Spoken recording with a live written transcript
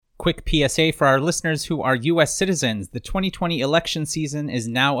Quick PSA for our listeners who are U.S. citizens. The 2020 election season is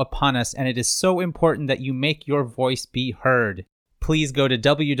now upon us, and it is so important that you make your voice be heard. Please go to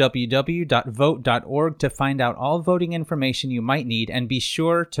www.vote.org to find out all voting information you might need, and be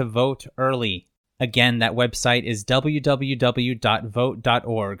sure to vote early. Again, that website is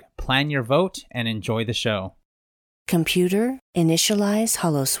www.vote.org. Plan your vote and enjoy the show. Computer, initialize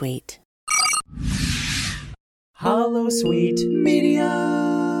holosuite. Holosuite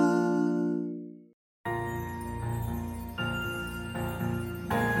Media.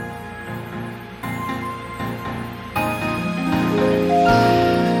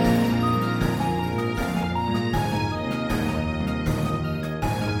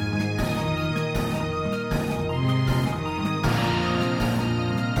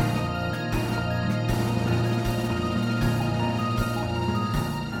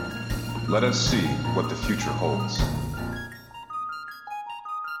 Let us see what the future holds.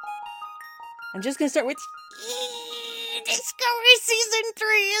 I'm just going to start with Discovery Season 3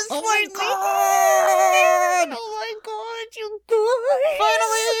 is finally. Oh my god, you guys!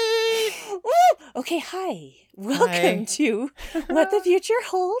 Finally! Woo! Okay, hi. Welcome to What the Future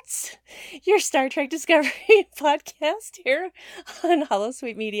Holds, your Star Trek Discovery podcast here on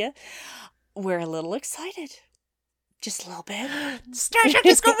Holosuite Media. We're a little excited. Just a little bit. Star Trek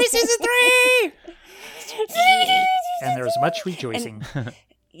Discovery Season 3! And there's much rejoicing.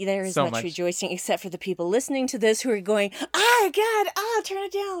 There is So much much rejoicing, except for the people listening to this who are going, God, turn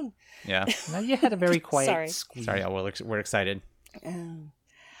it down. Yeah. Now you had a very quiet squeak. Sorry, we're excited.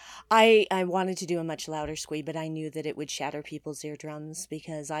 I wanted to do a much louder squeak, but I knew that it would shatter people's eardrums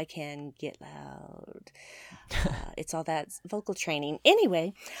because I can get loud. It's all that vocal training.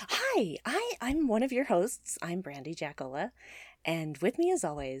 Anyway, hi, I'm one of your hosts. I'm Brandi Jackola, and with me, as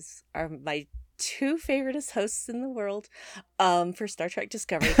always, are my two favoriteest hosts in the world for Star Trek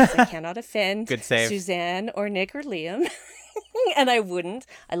Discovery, because I cannot offend Good save. Suzanne or Nick or Liam, and I wouldn't.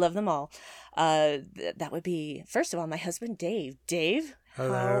 I love them all. That would be, first of all, my husband, Dave. Dave,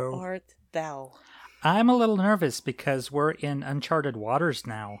 Hello. how art thou? I'm a little nervous because we're in uncharted waters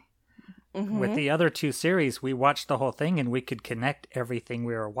now. Mm-hmm. With the other two series, we watched the whole thing and we could connect everything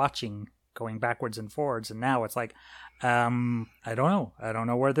we were watching going backwards and forwards. And now it's like, I don't know. I don't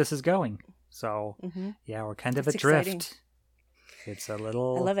know where this is going. So, yeah, we're kind of It's adrift. exciting. It's a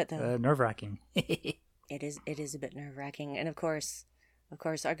little I love it, though. Nerve-wracking. It is a bit nerve-wracking. And of course,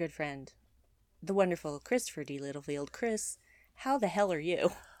 our good friend, the wonderful Christopher D. Littlefield. Chris, how the hell are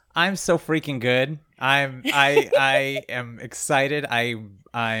you? I'm so freaking good. I am excited. I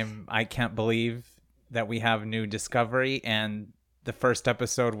can't believe that we have new Discovery, and the first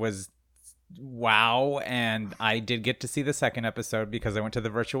episode was wow, and I did get to see the second episode because I went to the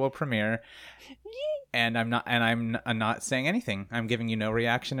virtual premiere. And I'm not saying anything. I'm giving you no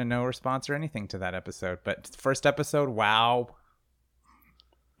reaction and no response or anything to that episode. But first episode, wow.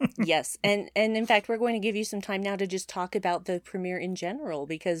 Yes, and in fact, we're going to give you some time now to just talk about the premiere in general,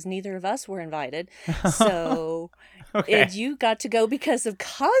 because neither of us were invited. So Okay. you got to go because of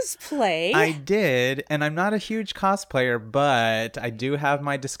cosplay. I did, and I'm not a huge cosplayer, but I do have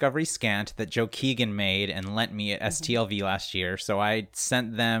my Discovery Scant that Joe Keegan made and lent me at STLV last year. So I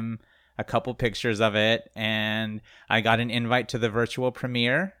sent them a couple pictures of it, and I got an invite to the virtual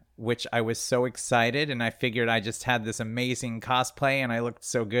premiere, which I was so excited, and I figured I just had this amazing cosplay and I looked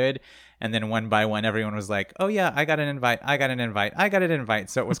so good. And then one by one, everyone was like, oh yeah, I got an invite.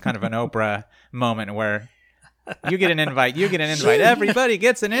 So it was kind of an Oprah moment where you get an invite, everybody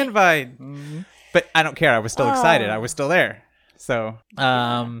gets an invite. But I don't care. I was still excited. I was still there. So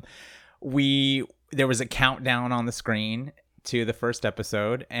there was a countdown on the screen to the first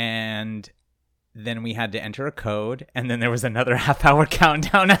episode, and then we had to enter a code, and then there was another half-hour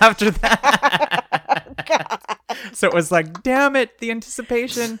countdown after that. So it was like, damn it, the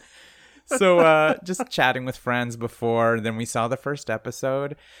anticipation. So just chatting with friends before, then we saw the first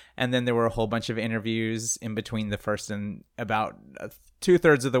episode, and then there were a whole bunch of interviews in between the first, and about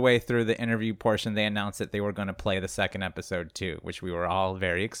 2/3 of the way through the interview portion, they announced that they were going to play the second episode too, which we were all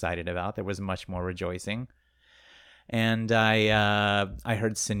very excited about. There was much more rejoicing. And I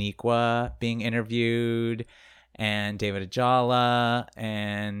heard Sonequa being interviewed, and David Ajala,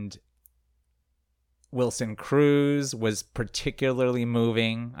 and Wilson Cruz was particularly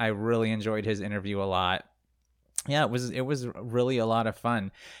moving. I really enjoyed his interview a lot. Yeah, it was really a lot of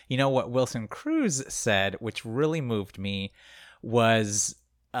fun. You know what Wilson Cruz said, which really moved me, was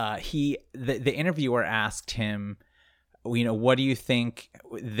the interviewer asked him, you know, what do you think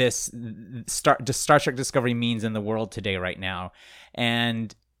this Star Trek Discovery means in the world today right now?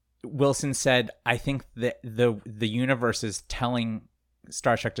 And Wilson said, I think that the universe is telling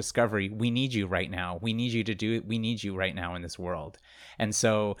Star Trek Discovery, we need you right now. We need you to do it. We need you right now in this world. And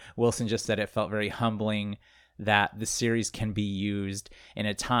so Wilson just said it felt very humbling that the series can be used in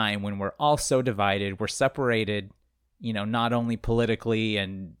a time when we're all so divided. We're separated, not only politically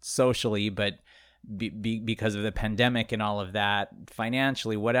and socially, but because of the pandemic and all of that,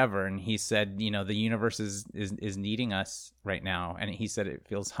 financially, whatever. And he said, the universe is needing us right now. And he said it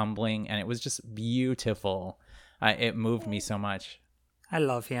feels humbling, and it was just beautiful. It moved me so much. I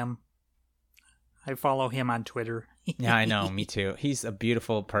love him. I follow him on Twitter. Yeah, I know. Me too. He's a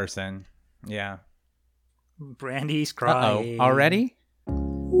beautiful person. Yeah. Brandy's crying. Uh-oh. Already?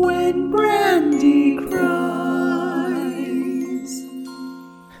 When Brandi cries.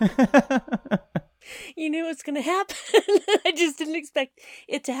 You knew it was going to happen. I just didn't expect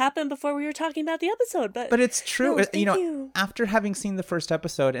it to happen before we were talking about the episode. But it's true. No, thank you. After having seen the first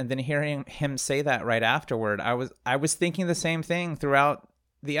episode and then hearing him say that right afterward, I was thinking the same thing throughout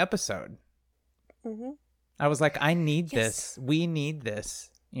the episode. Mm-hmm. I was like, I need this. We need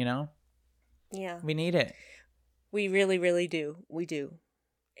this, Yeah. We need it. We really, really do. We do.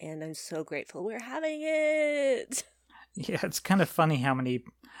 And I'm so grateful we're having it. Yeah, it's kind of funny how many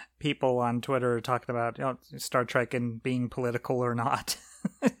people on Twitter are talking about Star Trek and being political or not.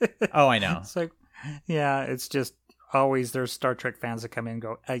 Oh, I know. It's like, yeah, it's just always there's Star Trek fans that come in and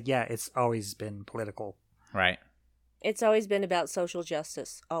go, yeah, it's always been political. Right. It's always been about social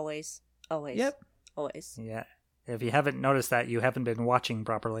justice. Always. Always. Yep. Always. Yeah. If you haven't noticed that, you haven't been watching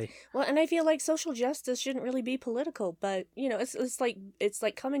properly. Well, and I feel like social justice shouldn't really be political, but it's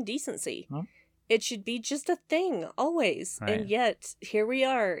like common decency. Huh? It should be just a thing, always. Right. And yet, here we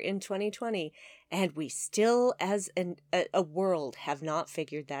are in 2020, and we still, as a world, have not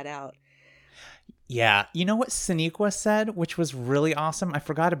figured that out. Yeah. You know what Sonequa said, which was really awesome? I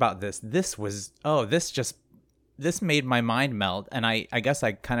forgot about this. This made my mind melt, and I guess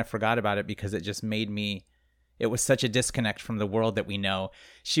I kind of forgot about it because it just made me... It was such a disconnect from the world that we know.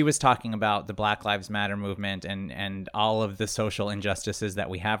 She was talking about the Black Lives Matter movement and all of the social injustices that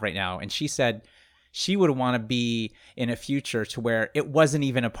we have right now. And she said she would want to be in a future to where it wasn't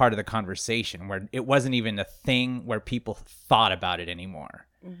even a part of the conversation, where it wasn't even a thing where people thought about it anymore.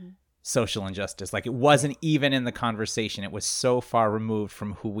 Mm-hmm. Social injustice. Like, it wasn't even in the conversation. It was so far removed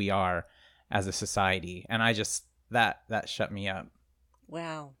from who we are as a society. And I just, that shut me up.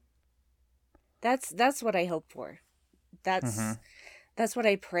 Wow. That's what I hope for. That's what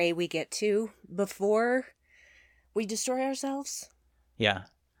I pray we get to before we destroy ourselves. Yeah.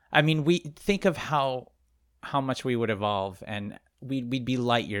 I mean, we think of how much we would evolve, and we'd be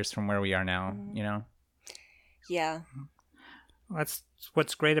light years from where we are now, Yeah. That's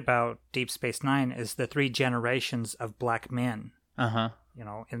what's great about Deep Space Nine is the 3 generations of black men. Uh-huh.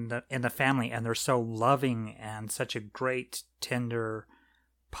 In the family, and they're so loving and such a great, tender,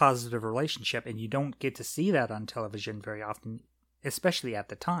 positive relationship, and you don't get to see that on television very often, especially at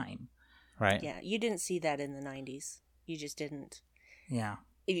the time. Right. Yeah, you didn't see that in the 90s. You just didn't. Yeah.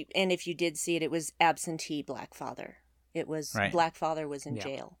 And if you did see it, it was absentee black father. It was right. Black father was in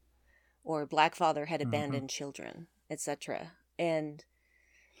jail, or black father had abandoned children, etc. And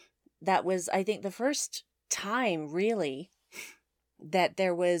that was, I think, the first time really that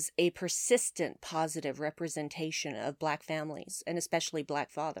there was a persistent positive representation of black families, and especially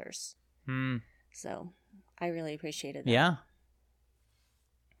black fathers. So I really appreciated that. Yeah.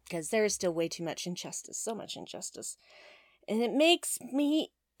 Because there is still way too much injustice, so much injustice. And it makes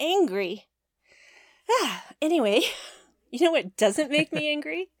me angry. Anyway, you know what doesn't make me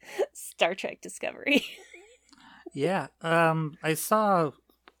angry? Star Trek Discovery. Yeah.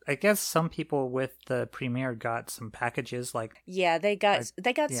 I guess some people with the premiere got some packages like... Yeah, they got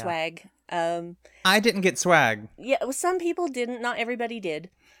swag. I didn't get swag. Yeah, well, some people didn't. Not everybody did.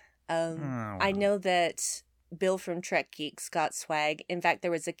 I know that Bill from Trek Geeks got swag. In fact,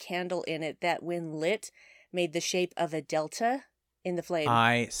 there was a candle in it that, when lit, made the shape of a delta in the flame.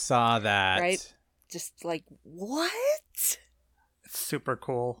 I saw that. Right? Just like, what? It's super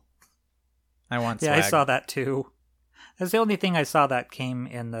cool. I want swag. Yeah, I saw that too. That's the only thing I saw that came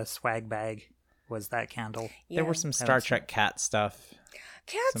in the swag bag was that candle. Yeah. There were some Star Trek cat stuff.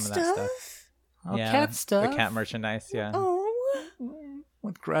 Cat some of that stuff? Oh, yeah, cat stuff. The cat merchandise, yeah. Oh.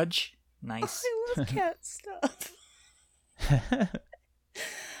 With grudge. Nice. I love cat stuff.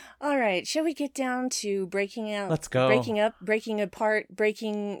 All right, shall we get down to breaking out? Let's go. Breaking up, breaking apart,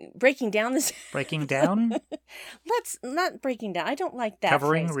 breaking down this. Breaking down? Let's not breaking down. I don't like that.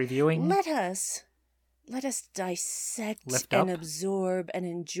 Covering, phrase. reviewing. Let us dissect Lift and up. absorb and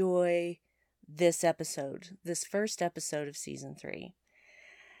enjoy this episode, this first episode of season 3.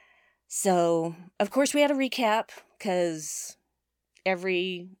 So, of course, we had a recap because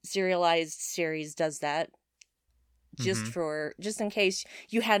every serialized series does that. Just in case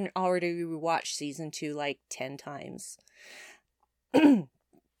you hadn't already rewatched season 2 like 10 times. I'm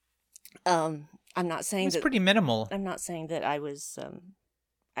not saying It's pretty minimal. I'm not saying that I was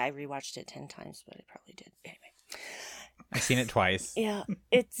I rewatched it 10 times, but I probably did. Anyway. I've seen it twice. Yeah,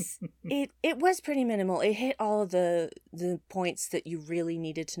 it was pretty minimal. It hit all of the points that you really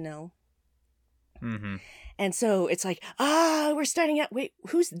needed to know. Mm-hmm. And so it's like, we're starting out. Wait,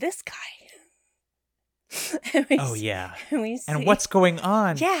 who's this guy? Oh, yeah. And what's going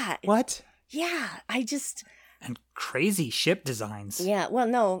on? Yeah. What? Yeah, And crazy ship designs. Yeah, well,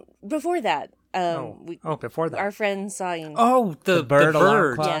 no, before that. Before that. Our friend saw you. Oh, the bird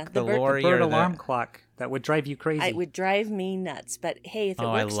alarm clock, Yeah, the bird- lorry, the bird or alarm the... clock that would drive you crazy. It would drive me nuts. But hey, if it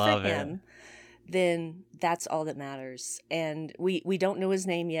works for him, then that's all that matters. And we don't know his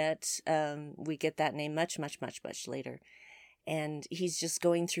name yet. We get that name much, much, much, much later. And he's just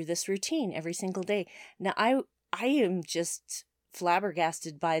going through this routine every single day. Now, I am just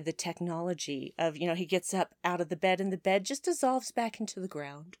flabbergasted by the technology of, he gets up out of the bed and the bed just dissolves back into the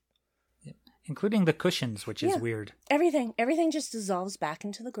ground. Yep. Including the cushions, which is weird. Everything just dissolves back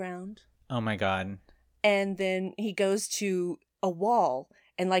into the ground. Oh my God. And then he goes to a wall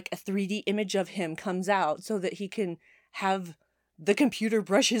and like a 3D image of him comes out so that he can have the computer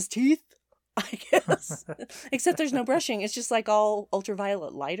brush his teeth, I guess. Except there's no brushing. It's just like all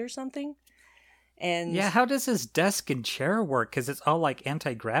ultraviolet light or something. And yeah, how does his desk and chair work? Because it's all like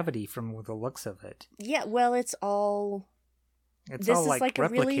anti-gravity from the looks of it. Yeah, well, it's all like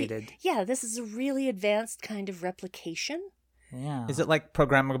replicated. This is a really advanced kind of replication. Yeah. Is it like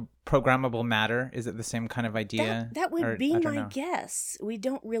programmable matter? Is it the same kind of idea? That would be my guess. We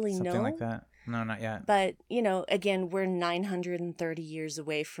don't really know. Something like that. No, not yet. But, again, we're 930 years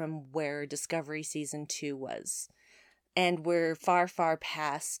away from where Discovery Season 2 was. And we're far, far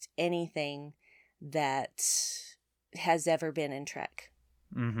past anything that has ever been in Trek.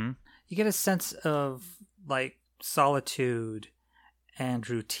 Mm-hmm. You get a sense of, like, solitude and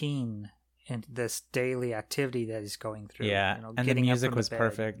routine in this daily activity that he's going through. Yeah, and the music was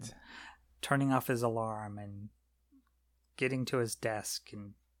perfect. Turning off his alarm and getting to his desk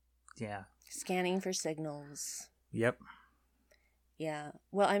and, yeah. Scanning for signals. Yep. Yeah.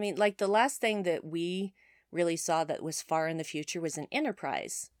 Well, I mean, like, the last thing that we really saw that was far in the future was an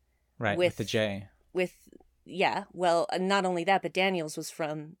Enterprise. Right, with the J. Well, not only that, but Daniels was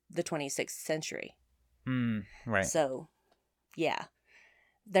from the 26th century. Right. So, yeah,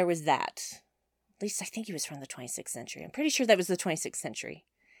 there was that. At least I think he was from the 26th century. I'm pretty sure that was the 26th century.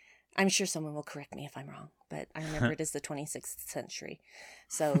 I'm sure someone will correct me if I'm wrong, but I remember it as the 26th century.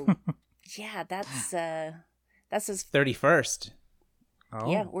 So, yeah, that's his 31st.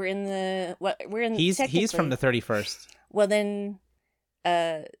 Oh. Yeah, we're in He's from the 31st. Well, then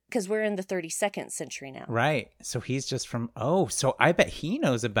because we're in the 32nd century now. Right. So he's just from so I bet he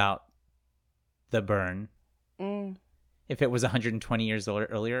knows about the burn. If it was 120 years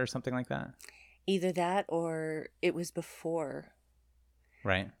earlier or something like that. Either that or it was before.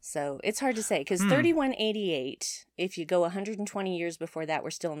 Right. So it's hard to say because 3188, if you go 120 years before that,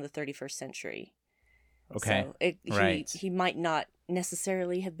 we're still in the 31st century. Okay. So he might not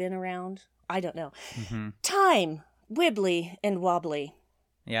necessarily have been around. I don't know. Mm-hmm. Time, wibbly and wobbly.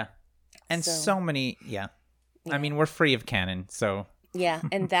 Yeah. And so many, yeah. I mean, we're free of canon, so. Yeah,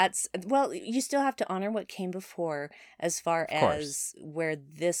 and that's, well, you still have to honor what came before as far as where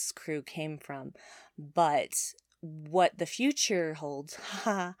this crew came from. But what the future holds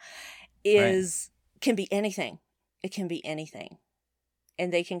can be anything. It can be anything.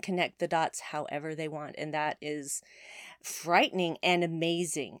 And they can connect the dots however they want. And that is frightening and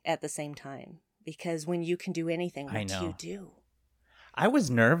amazing at the same time. Because when you can do anything, what do you do? I was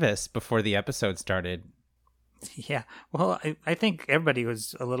nervous before the episode started. Yeah. Well, I think everybody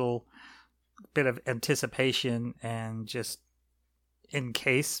was a little bit of anticipation and just in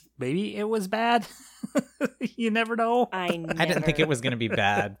case maybe it was bad. You never know. I didn't think it was going to be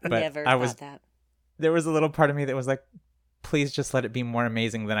bad, but thought that. There was a little part of me that was like, please just let it be more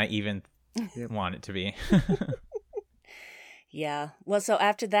amazing than I even want it to be. Yeah. Well, so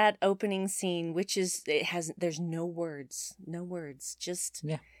after that opening scene, there's no words, just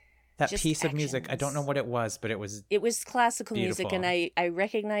that just piece of actions. music. I don't know what it was, but it was classical beautiful. music, and I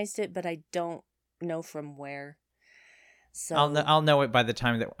recognized it, but I don't know from where. So I'll know it by the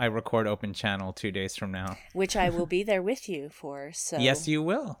time that I record Open Channel 2 days from now, which I will be there with you for. So yes, you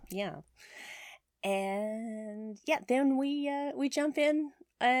will. Yeah. And then we jump in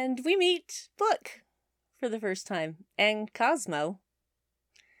and we meet Book for the first time, and Cosmo,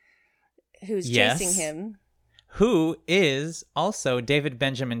 who's chasing him. who is also David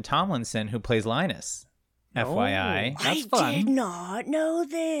Benjamin Tomlinson, who plays Linus. FYI. That's fun. I did not know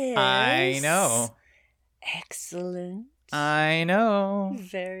this. I know. Excellent. I know.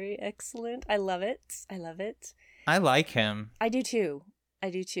 Very excellent. I love it. I love it. I like him. I do too.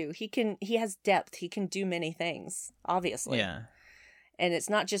 He has depth. He can do many things, obviously. Yeah. And it's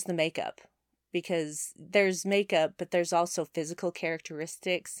not just the makeup, because there's makeup, but there's also physical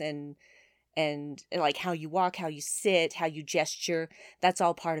characteristics and like how you walk, how you sit, how you gesture. That's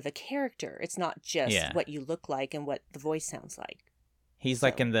all part of a character. It's not just what you look like and what the voice sounds like. He's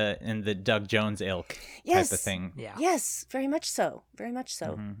like in the Doug Jones ilk type of thing. Yeah. Yes, very much so. Very much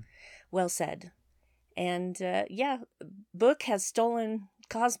so. Mm-hmm. Well said. And Book has stolen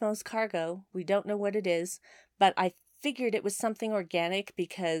Cosmo's cargo. We don't know what it is, but I figured it was something organic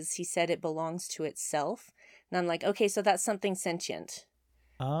because he said it belongs to itself. And I'm like, okay, so that's something sentient.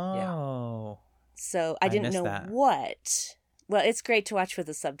 Oh. So I didn't know that. what. Well, it's great to watch with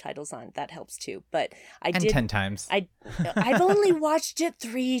the subtitles on. That helps too. But I did 10 times. I've only watched it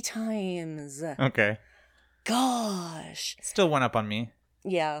 3 times. Okay. Gosh. Still one up on me.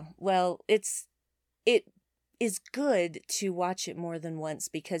 Yeah. Well, it is good to watch it more than once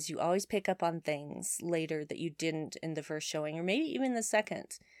because you always pick up on things later that you didn't in the first showing or maybe even the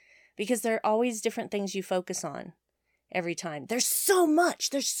second. Because there are always different things you focus on every time. There's so much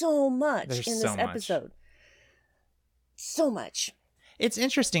in this episode. So much. It's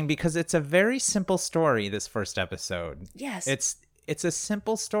interesting because it's a very simple story, this first episode. Yes. It's a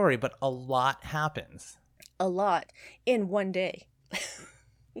simple story, but a lot happens. A lot in one day.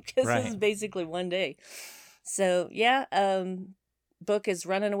 Because this is basically one day. So, Book is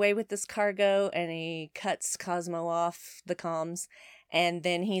running away with this cargo and he cuts Cosmo off the comms. And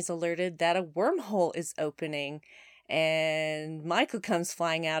then he's alerted that a wormhole is opening. And Michael comes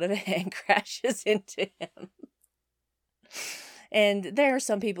flying out of it and crashes into him. And there are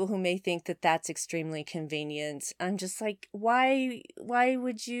some people who may think that that's extremely convenient. I'm just like, why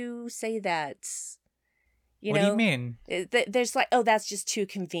would you say that? What do you mean? There's like, oh, that's just too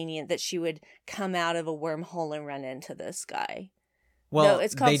convenient that she would come out of a wormhole and run into this guy. Well, no,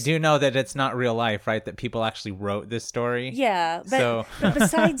 they do know that it's not real life, right? That people actually wrote this story. Yeah, but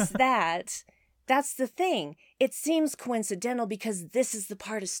besides that, that's the thing. It seems coincidental because this is the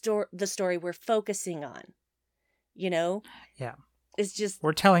part of the story we're focusing on. You know? Yeah. It's just...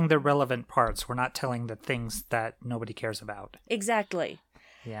 We're telling the relevant parts. We're not telling the things that nobody cares about. Exactly.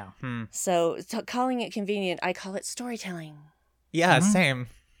 Yeah. So calling it convenient, I call it storytelling. Yeah, same.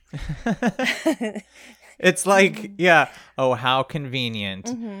 It's like, oh, how convenient.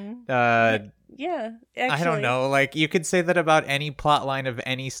 Yeah, actually. I don't know. Like, you could say that about any plot line of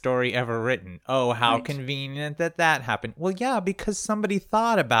any story ever written. Oh, how convenient that happened. Well, yeah, because somebody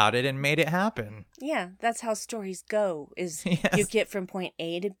thought about it and made it happen. Yeah, that's how stories go, is you get from point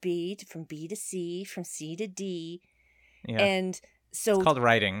A to B, from B to C, from C to D. Yeah. And so... It's called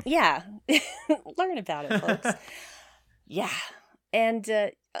writing. Yeah. Learn about it, folks. Yeah. And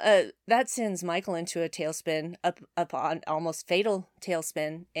that sends Michael into a tailspin, up on almost fatal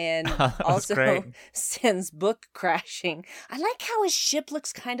tailspin, and also sends Book crashing. I like how his ship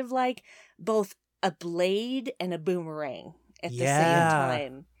looks kind of like both a blade and a boomerang at the same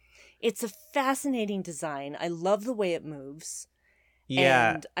time. It's a fascinating design. I love the way it moves.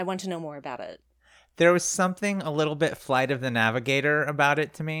 Yeah. And I want to know more about it. There was something a little bit Flight of the Navigator about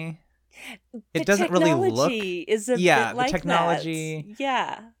it to me. It doesn't really look. Is a bit like the technology. That.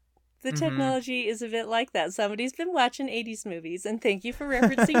 Yeah, the technology is a bit like that. Somebody's been watching 80s movies, and thank you for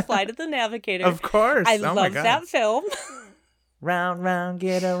referencing Flight of the Navigator. Of course, I love that film. Round, round,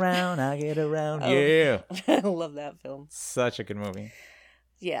 get around, I get around. Yeah, I love that film. Such a good movie.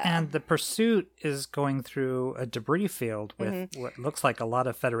 Yeah, and the pursuit is going through a debris field with what looks like a lot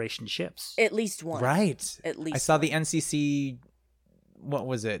of Federation ships. At least one, right? At least I saw the NCC. What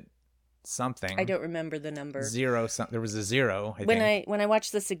was it? Something. I don't remember the number. Zero. There was a zero. I when think. When I watch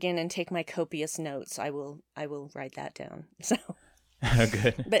this again and take my copious notes, I will write that down. So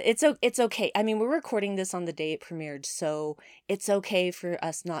good. But it's okay. I mean, we're recording this on the day it premiered, so it's okay for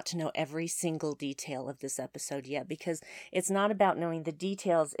us not to know every single detail of this episode yet, because it's not about knowing the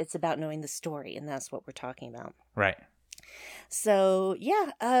details; it's about knowing the story, and that's what we're talking about. Right. So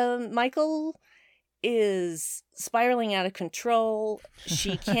Michael is spiraling out of control.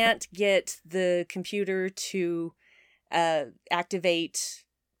 She can't get the computer to activate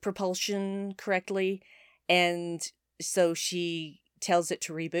propulsion correctly, and so she tells it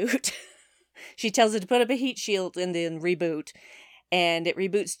to reboot. She tells it to put up a heat shield and then reboot, and it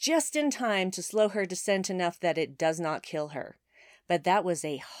reboots just in time to slow her descent enough that it does not kill her. But that was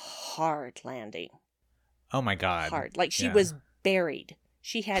a hard landing. Oh my God. hard. Like she Yeah. was buried.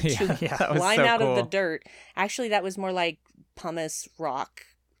 She had to that was climb so out of the cool. dirt. Actually, that was more like pumice rock.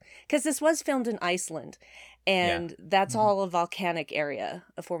 Because this was filmed in Iceland. And that's all a volcanic area,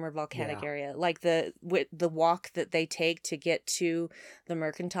 a former volcanic area. Like the walk that they take to get to the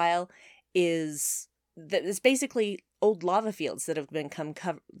Mercantile is it's basically old lava fields that have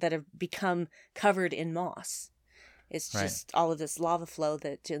become covered in moss. It's just all of this lava flow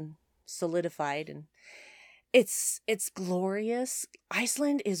that solidified, and it's glorious.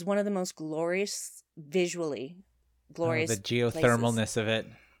 Iceland is one of the most glorious visually glorious the geothermalness places. of it.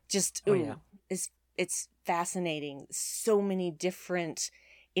 Just it's fascinating. So many different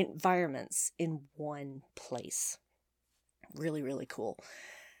environments in one place. Really, really cool.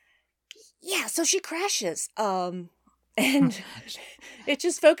 Yeah, so she crashes. And it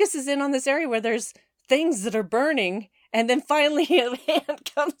just focuses in on this area where there's things that are burning, and then finally a hand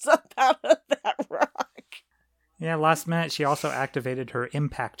comes up out of that rock. Yeah, last minute she also activated her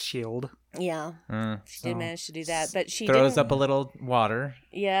impact shield. Yeah, she did manage to do that, but she throws didn't... up a little water.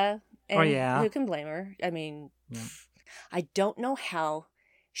 Yeah. And yeah. who can blame her? I mean, I don't know how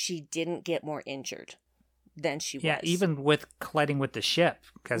she didn't get more injured than she was. Yeah, even with colliding with the ship,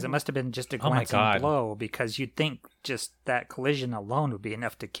 because it must have been just a glancing blow, because you'd think just that collision alone would be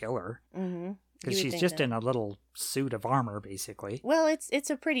enough to kill her. Mm-hmm. Because she's just in a little suit of armor, basically. Well, it's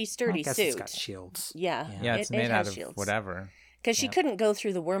a pretty sturdy suit. It's got shields. Yeah, it's made out of shields. whatever. Because she couldn't go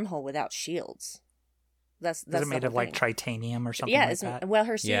through the wormhole without shields. That's Is it made of like titanium or something like that? Well,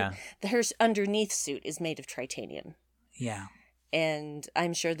 her suit, her underneath suit is made of titanium. Yeah. And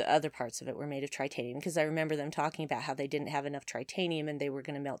I'm sure the other parts of it were made of titanium, because I remember them talking about how they didn't have enough titanium and they were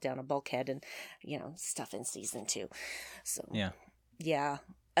going to melt down a bulkhead and, stuff in season 2. So, yeah.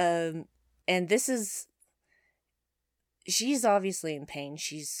 And this is, she's obviously in pain.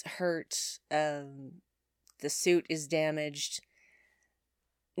 She's hurt. The suit is damaged.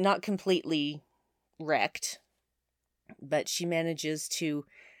 Not completely wrecked, but she manages to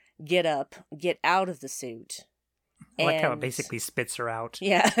get up, get out of the suit. I like how it basically spits her out.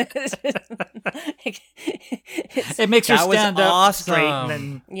 Yeah. It makes her stand up straight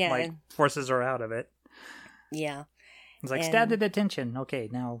and then forces her out of it. Yeah. It's like, stand at attention. Okay,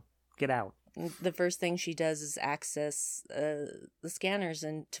 now get out. The first thing she does is access the scanners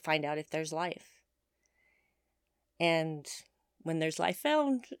and to find out if there's life. And when there's life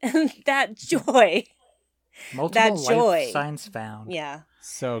found, that joy. Multiple life signs found. Yeah.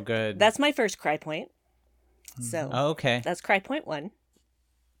 So good. That's my first cry point. So okay, that's cry point 1.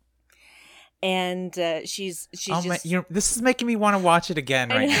 And she's just... this is making me want to watch it again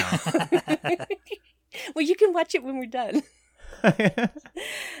right now. Well, you can watch it when we're done.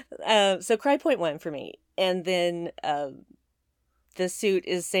 So cry point 1 for me. And then the suit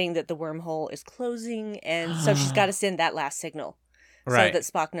is saying that the wormhole is closing, and so she's got to send that last signal so that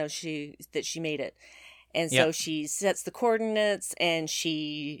Spock knows that she made it. And so she sets the coordinates, and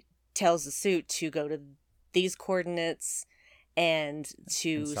she tells the suit to go to these coordinates and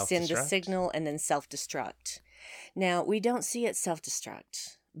to send the signal and then self-destruct. Now, we don't see it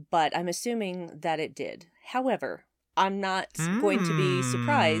self-destruct, but I'm assuming that it did. However, I'm not going to be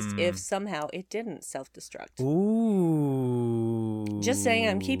surprised if somehow it didn't self-destruct. Ooh. Just saying,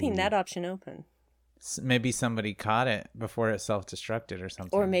 I'm keeping that option open. Maybe somebody caught it before it self-destructed or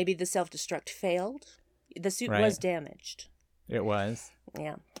something. Or maybe the self-destruct failed. The suit was damaged. It was.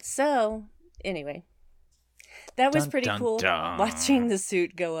 Yeah. So, anyway. That was pretty cool, watching the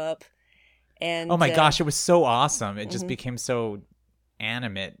suit go up. And oh my gosh, it was so awesome. It just became so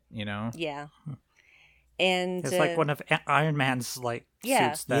animate, Yeah. And it's like one of Iron Man's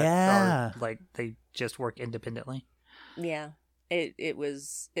suits that are like they just work independently. Yeah.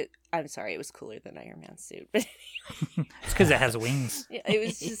 I'm sorry, it was cooler than Iron Man's suit, but it's because it has wings.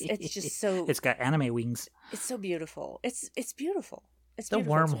 It's just so. It's got anime wings. It's so beautiful. It's beautiful. It's the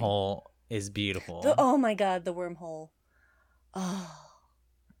beautiful wormhole is beautiful. Oh my God, the wormhole. Oh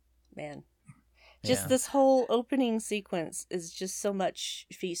man, just this whole opening sequence is just so much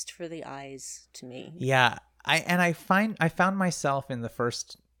feast for the eyes to me. Yeah, I found myself in the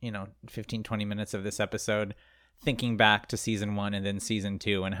first 15-20 minutes of this episode thinking back to season 1 and then season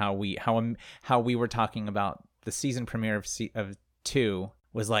 2, and how we were talking about the season premiere of 2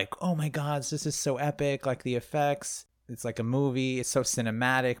 was like, oh my God, this is so epic, like the effects, it's like a movie, it's so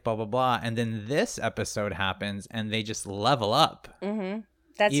cinematic, blah blah blah, and then this episode happens and they just level up.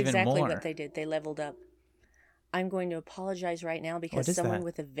 That's even exactly more. what they did. They leveled up. I'm going to apologize right now because someone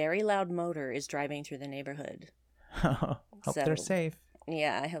with a very loud motor is driving through the neighborhood. Hope they're safe.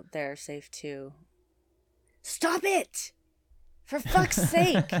 Yeah, I hope they're safe too. Stop it! For fuck's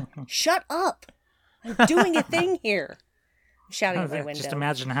sake! Shut up! I'm doing a thing here. I'm shouting at my window. Just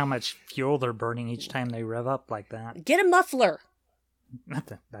imagine how much fuel they're burning each time they rev up like that. Get a muffler.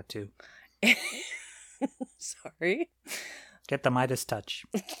 That too. Sorry. Get the Midas touch.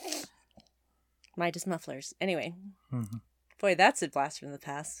 Midas mufflers. Anyway. Mm-hmm. Boy, that's a blast from the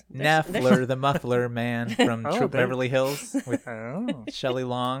past. Neffler, the Muffler Man from Troop Beverly Hills with Oh. Shelley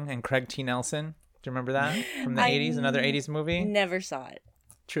Long and Craig T. Nelson. Do you remember that from the 80s? Another 80s movie? Never saw it.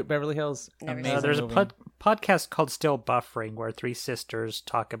 Troop Beverly Hills. Never Amazing There's movie. a podcast called Still Buffering where three sisters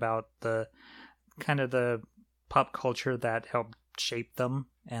talk about the kind of the pop culture that helped shape them,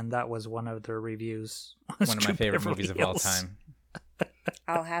 and that was one of their reviews. One of my favorite movies of all time.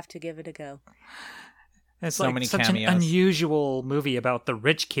 I'll have to give it a go. It's So like many such cameos. an unusual movie about the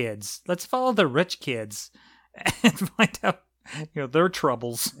rich kids. Let's follow the rich kids and find out, their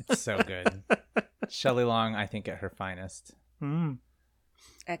troubles. It's so good. Shelley Long, I think, at her finest. Mm.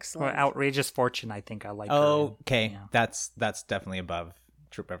 Excellent. Well, Outrageous Fortune, I think I like. her Oh, in. okay. Yeah. That's definitely above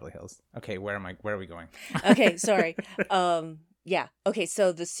Troop Beverly Hills. Okay, where are we going? Okay, sorry. Yeah. Okay,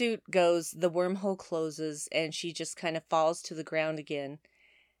 so the suit goes, the wormhole closes, and she just kind of falls to the ground again.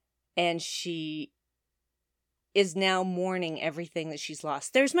 And she is now mourning everything that she's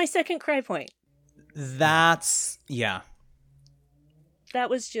lost. There's my second cry point. That's yeah. That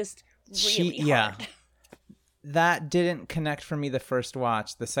was just really hard. That didn't connect for me the first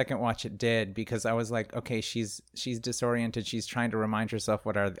watch. The second watch it did, because I was like, okay, she's disoriented. She's trying to remind herself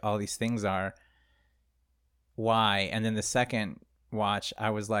what all these things are. Why? And then the second watch,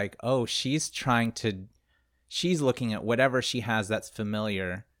 I was like, oh, she's looking at whatever she has that's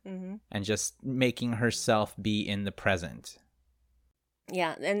familiar and just making herself be in the present.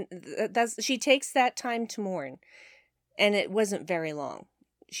 Yeah, and she takes that time to mourn, and it wasn't very long.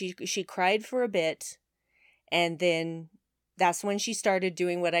 She cried for a bit, and then that's when she started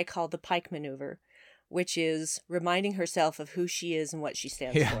doing what I call the Pike maneuver, which is reminding herself of who she is and what she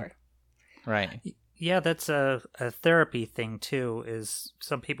stands for. Right. Yeah, that's a therapy thing too, is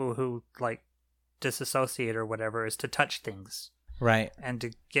some people who like disassociate or whatever is to touch things. Right. And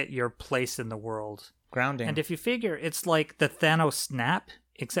to get your place in the world. Grounding. And if you figure, it's like the Thanos snap,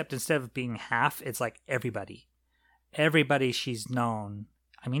 except instead of being half, it's like everybody. Everybody she's known.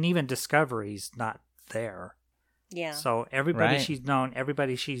 I mean, even Discovery's not there. Yeah. So everybody Right. she's known,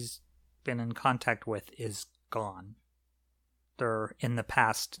 everybody she's been in contact with is gone. They're in the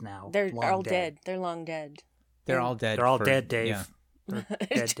past now. They're long all dead. They're long dead. They're all dead. They're all dead, Dave. Yeah. They're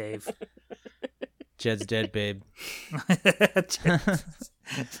dead, Dave. Jed's dead, babe.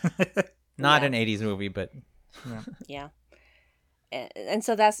 Not an 80s movie, but Yeah. And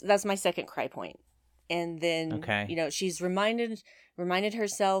so that's my second cry point. And then, Okay. she's reminded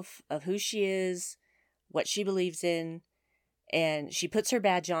herself of who she is, what she believes in, and she puts her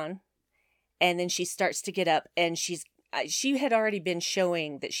badge on, and then she starts to get up, and she had already been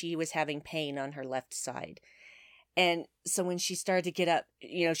showing that she was having pain on her left side. And so when she started to get up,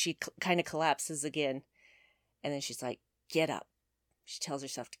 she kind of collapses again. And then she's like, get up. She tells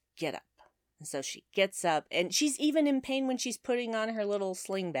herself to get up. And so she gets up, and she's even in pain when she's putting on her little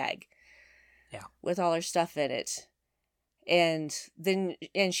sling bag. Yeah. With all her stuff in it. And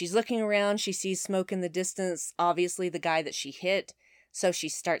she's looking around. She sees smoke in the distance. Obviously the guy that she hit. So she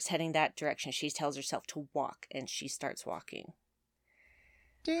starts heading that direction. She tells herself to walk, and she starts walking.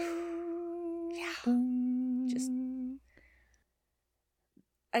 Yeah.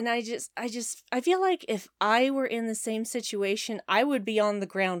 And I feel like if I were in the same situation, I would be on the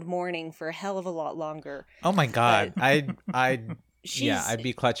ground mourning for a hell of a lot longer. oh my god, I'd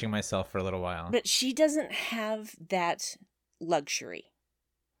be clutching myself for a little while. But she doesn't have that luxury.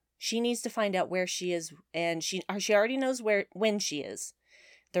 She needs to find out where she is, and she already knows when she is,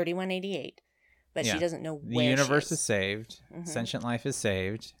 3188, but she doesn't know where the universe she is saved. Mhm. Sentient life is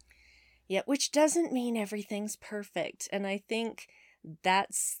saved. Yeah, which doesn't mean everything's perfect. And I think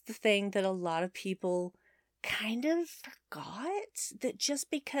that's the thing that a lot of people kind of forgot, that just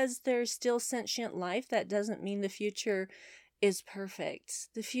because there's still sentient life, that doesn't mean the future is perfect.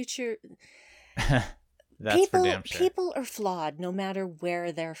 The future... That's for damn sure. People are flawed no matter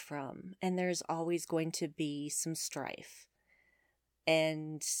where they're from, and there's always going to be some strife.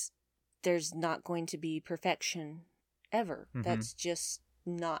 And there's not going to be perfection ever. Mhm. That's just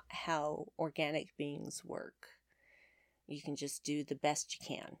not how organic beings work. You can just do the best you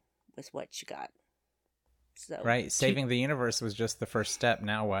can with what you got. So Right, saving the universe was just the first step.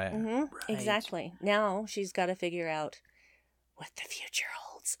 Now what? Right. Exactly. Now she's got to figure out what the future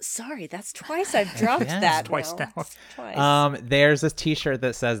holds. Sorry, that's twice I've dropped Yeah. that. Twice now. Twice. There's a t-shirt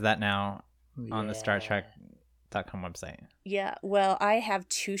that says that now on the StarTrek.com website. Yeah, well, I have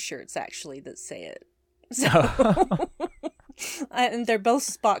 2 shirts actually that say it. So, and they're both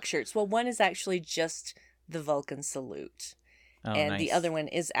Spock shirts. Well, one is actually just the Vulcan salute. Oh, And nice. the other one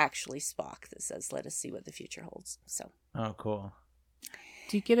is actually Spock that says, "Let us see what the future holds." So. Oh, cool.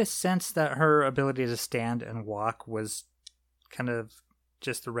 Do you get a sense that her ability to stand and walk was kind of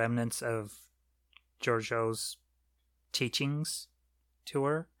just the remnants of Giorgio's teachings to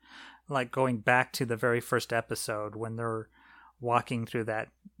her? Like going back to the very first episode when they're walking through that,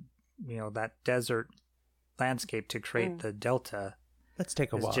 that desert landscape to create the delta. Let's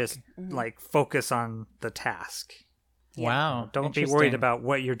take a walk. Just like focus on the task. Wow. Don't be worried about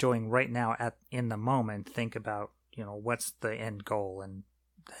what you're doing right now in the moment. Think about, what's the end goal and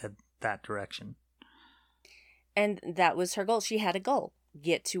head that direction. And that was her goal. She had a goal.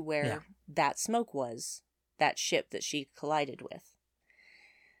 Get to where that smoke was. That ship that she collided with.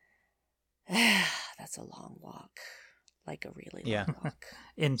 That's a long walk. Like a really long walk.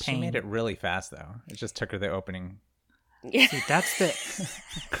 In pain. She made it really fast, though. It just took her the opening. Yeah. See, that's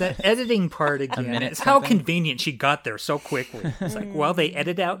the editing part again. minute It's how something. convenient she got there so quickly. It's like, well, they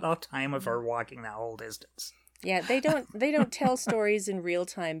edit out the time of her walking that whole distance. Yeah, they don't tell stories in real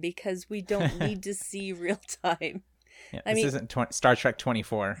time because we don't need to see real time. Yeah, I this mean- isn't Star Trek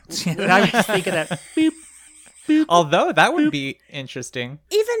 24. I was just thinking that. Beep. Although that would be interesting.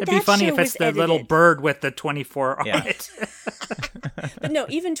 Even It'd that be funny show if it's was the edited. little bird with the 24 on Yeah. it. But no,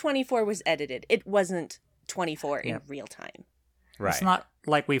 even 24 was edited. It wasn't 24 in Yeah. real time. Right. It's not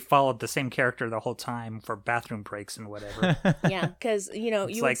like we followed the same character the whole time for bathroom breaks and whatever. Yeah, because It's you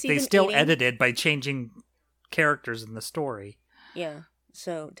would like see they them still eating. edited by changing characters in the story. Yeah,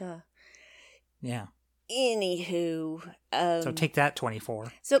 so duh. Yeah. Anywho, So take that,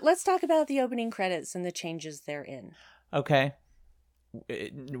 24. so let's talk about the opening credits and the changes therein. Okay.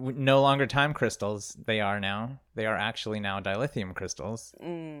 No longer time crystals. They are actually now dilithium crystals.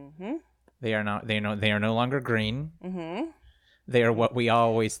 Mm-hmm. They are no longer green. Mm-hmm. They are what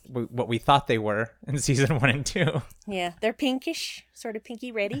we thought they were in season 1 and 2. Yeah, they're pinkish, sort of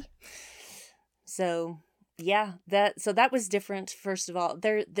pinky ready. So yeah, that was different. First of all,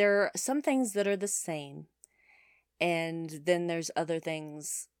 there are some things that are the same, and then there's other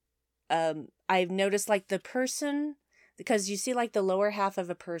things. I've noticed like the person, because you see like the lower half of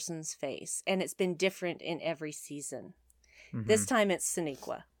a person's face, and it's been different in every season. Mhm. This time it's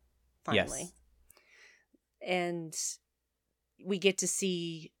Sonequa, finally. Yes. And we get to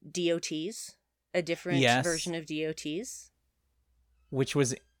see DOTs, a different Yes. version of DOTs. Which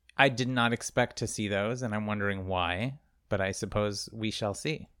was, I did not expect to see those, and I'm wondering why, but I suppose we shall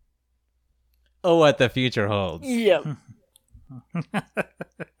see. Oh, what the future holds. Yep.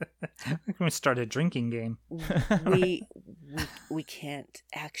 We started a drinking game. we can't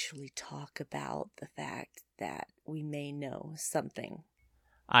actually talk about the fact that we may know something.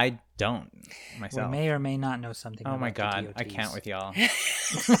 I don't We myself. may or may not know something. Oh my about the god, I DOTs. can't with y'all.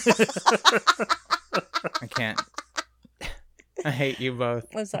 I can't. I hate you both.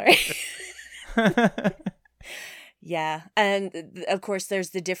 I'm sorry. Yeah, and of course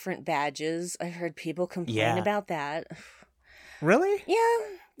there's the different badges. I've heard people complain Yeah. about that. Really?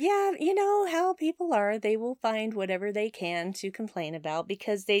 Yeah, you know how people are. They will find whatever they can to complain about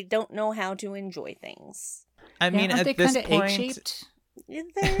because they don't know how to enjoy things. I mean, aren't they at this kinda point, egg-shaped?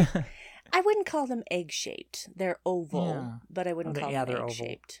 I wouldn't call them egg-shaped. They're oval, Yeah. but I wouldn't Oh, call yeah, them they're oval.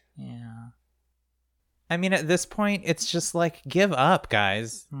 egg-shaped. Yeah. I mean, at this point, it's just like, give up,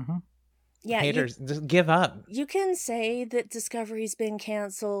 guys. Mm-hmm. Yeah, Haters, just give up. You can say that Discovery's been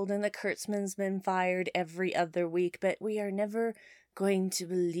canceled and that Kurtzman's been fired every other week, but we are never going to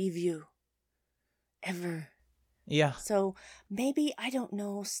believe you. Ever. Yeah. So maybe, I don't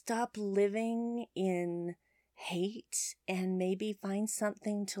know, stop living in hate and maybe find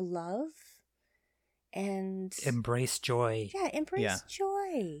something to love and Embrace joy. yeah, embrace Yeah.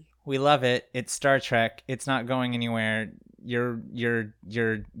 joy. We love it. It's Star Trek. It's not going anywhere. You're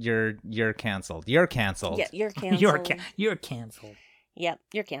canceled. You're canceled. Yeah, you're canceled. You're canceled. Yep,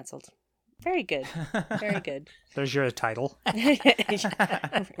 you're canceled. Very good. Very good. There's your title.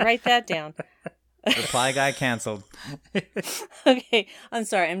 Write that down. Reply guy canceled. Okay, I'm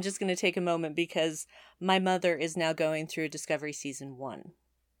sorry. I'm just going to take a moment because my mother is now going through Discovery Season 1.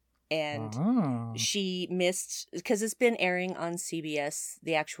 And Oh. she missed, because it's been airing on CBS,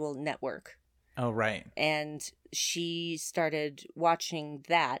 the actual network. Oh, right. And she started watching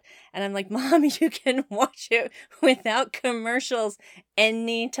that. And I'm like, Mom, you can watch it without commercials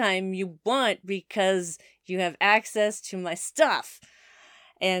anytime you want because you have access to my stuff.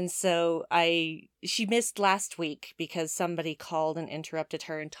 And so she missed last week because somebody called and interrupted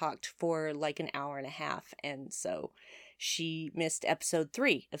her and talked for like an hour and a half. And so she missed episode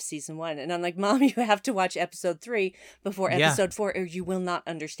 3 of season 1. And I'm like, Mom, you have to watch episode 3 before episode 4 or you will not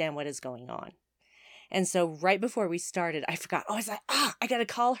understand what is going on. And so right before we started, I forgot. I was like, I got to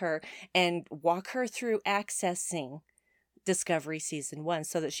call her and walk her through accessing Discovery season 1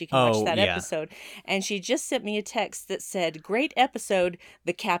 so that she can watch that episode. And she just sent me a text that said, "Great episode.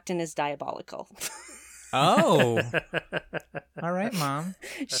 The captain is diabolical." Oh. All right, Mom.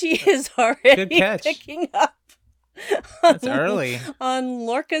 She is already Good catch. picking up That's early. on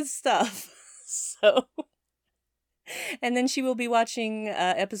Lorca's stuff. So, and then she will be watching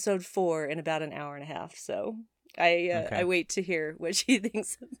episode 4 in about an hour and a half. So I wait to hear what she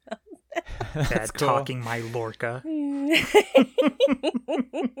thinks about that. Dad cool. talking my Lorca.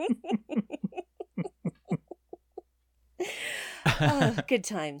 Oh, good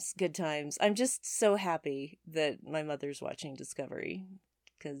times, good times. I'm just so happy that my mother's watching Discovery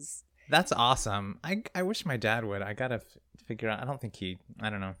because That's awesome. I wish my dad would. I gotta figure out. I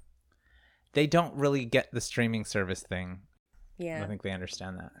don't know. They don't really get the streaming service thing. I yeah. don't think they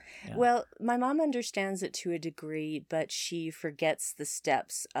understand that. Yeah. Well, my mom understands it to a degree, but she forgets the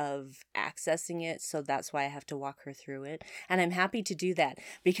steps of accessing it, so that's why I have to walk her through it. And I'm happy to do that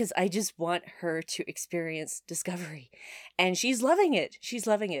because I just want her to experience Discovery. And she's loving it. She's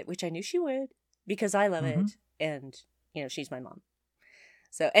loving it, which I knew she would because I love it. And, she's my mom.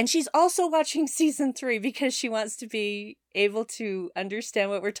 So, and she's also watching season 3 because she wants to be able to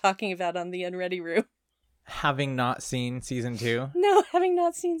understand what we're talking about on the Unready Room. Having not seen season 2? No, having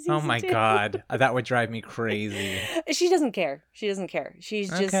not seen season 2. Oh my God. That would drive me crazy. She doesn't care. She doesn't care. She's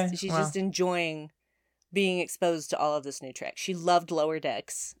just well. just enjoying being exposed to all of this new Trek. She loved Lower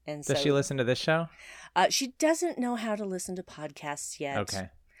Decks, and Does she listen to this show? She doesn't know how to listen to podcasts yet. Okay.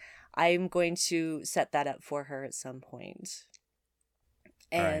 I'm going to set that up for her at some point.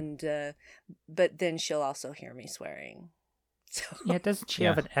 And but then she'll also hear me swearing. So Yeah, doesn't she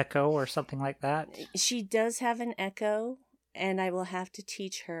have an echo or something like that? she does have an echo, and I will have to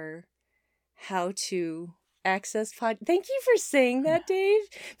teach her how to access Thank you for saying that, Dave,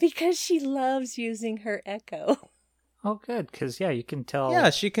 because she loves using her echo. Oh, good, because you can tell. Yeah,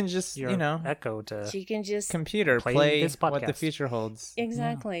 she can just, your echo to. She can just computer Play play this what the podcast. future holds.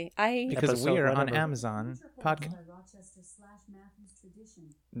 exactly. Because Episode we are on whatever. Amazon podcast.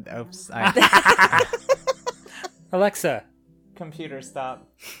 Oops. Alexa, Computer, stop.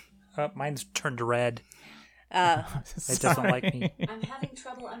 mine's turned red. It It doesn't like me. I'm having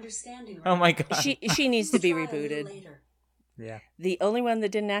trouble understanding. Oh my God. she needs to be Try a little rebooted. later. Yeah. The only one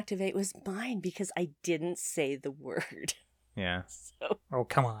that didn't activate was mine because I didn't say the word. Yeah. So Oh,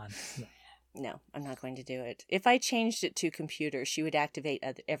 come on. no, I'm not going to do it. If I changed it to computer, she would activate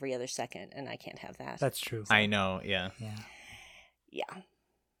every other second, and I can't have that. That's true. I know, yeah. Yeah. Yeah.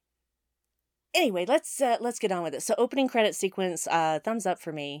 Anyway, let's get on with it. So opening credit sequence, thumbs up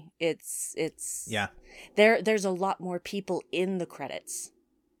for me. It's Yeah. There's a lot more people in the credits.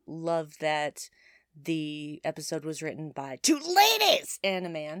 Love that the episode was written by 2 ladies and a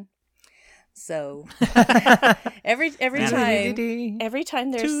man. So every time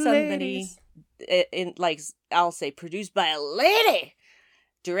there's Two somebody in like I'll say produced by a lady,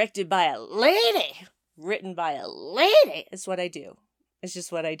 directed by a lady, written by a lady. It's what I do. It's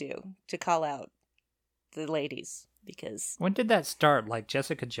just what I do to call out the ladies because When did that start? Like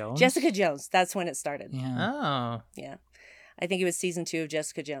Jessica Jones? Jessica Jones, that's when it started. Yeah. Oh. Yeah. I think it was season 2 of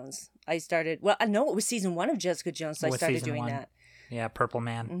Jessica Jones. I know it was season 1 of Jessica Jones, so I Was started season doing 1. that. Yeah, Purple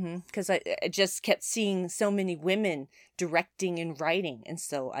Man. Because I just kept seeing so many women directing and writing, and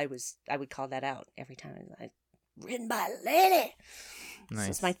so I would call that out every time. Written by a lady. Nice. So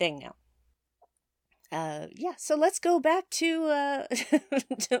it's my thing now. Yeah, so let's go back to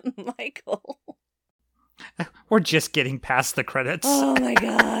to Michael. We're just getting past the credits. Oh my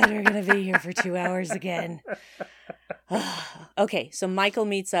God, we're gonna be here for 2 hours again. Okay, so Michael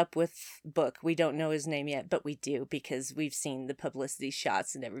meets up with Book. We don't know his name yet, but we do because we've seen the publicity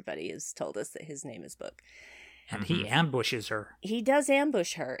shots and everybody has told us that his name is Book. And he ambushes her. He does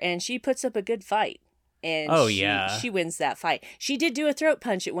ambush her, and she puts up a good fight. And she wins that fight. She did do a throat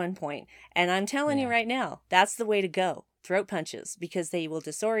punch at one point, and I'm telling you right now, that's the way to go. Throat punches, because they will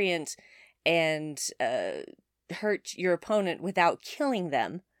disorient and hurt your opponent without killing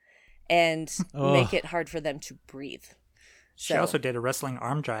them and make it hard for them to breathe. She also did a wrestling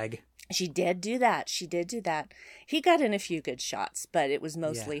arm drag. She did do that. He got in a few good shots, but it was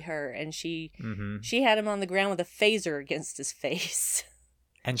mostly her, and she had him on the ground with a phaser against his face.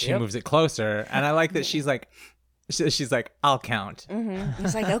 And she moves it closer, and I like that she's like, I'll count.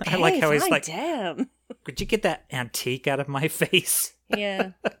 He's like, okay, I like how he's fine, like, damn. Could you get that antique out of my face?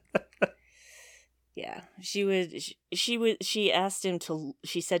 Yeah. Yeah, she asked him to,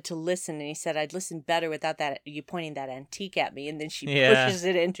 she said to listen, and he said, I'd listen better without that, you pointing that antique at me, and then she pushes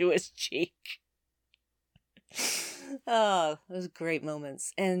it into his cheek. Oh, those great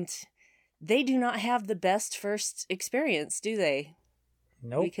moments. And they do not have the best first experience, do they?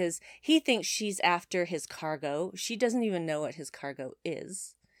 Nope. Because he thinks she's after his cargo. She doesn't even know what his cargo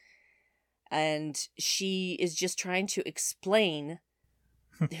is. And she is just trying to explain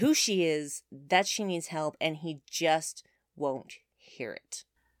who she is, that she needs help, and he just won't hear it.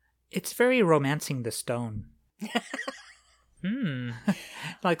 It's very romancing the stone. Hmm.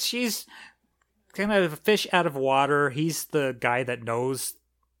 Like, she's kind of a fish out of water. He's the guy that knows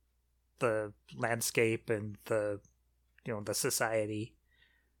the landscape and the society.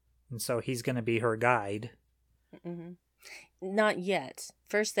 And so he's going to be her guide. Mm-hmm. Not yet.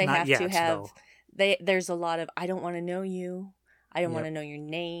 First, they Not have yet, to have... though. There's a lot of, I don't want to know you. I don't Yep. want to know your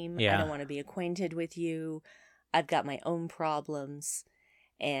name. Yeah. I don't want to be acquainted with you. I've got my own problems.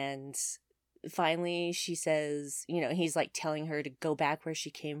 And finally she says, he's like telling her to go back where she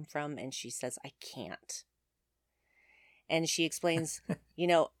came from. And she says, I can't. And she explains,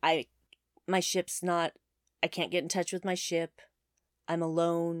 my ship's not, I can't get in touch with my ship. I'm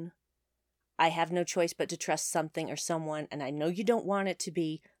alone. I have no choice but to trust something or someone. And I know you don't want it to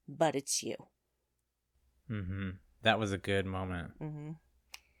be, but it's you. Mm-hmm. That was a good moment. Mm-hmm.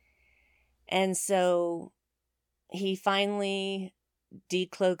 And so he finally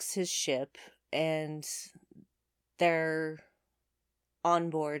decloaks his ship, and they're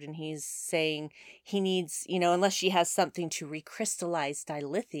on board, and he's saying he needs, unless she has something to recrystallize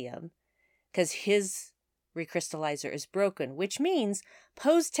dilithium, because his recrystallizer is broken, which means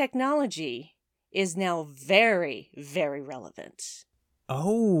Poe's technology is now very, very relevant.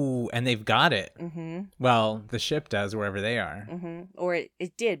 Oh, and they've got it. Mm-hmm. Well, the ship does wherever they are. Mm-hmm. Or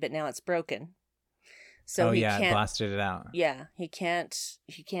it did, but now it's broken. So oh he yeah, it can't, blasted it out. Yeah, he can't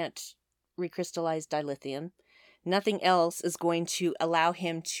recrystallize dilithium. Nothing else is going to allow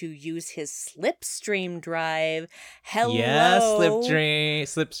him to use his slipstream drive. Hello. Yeah,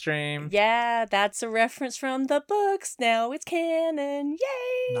 slipstream. Yeah, that's a reference from the books. Now it's canon.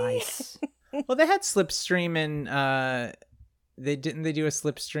 Yay! Nice. Well, they had slipstream in they do a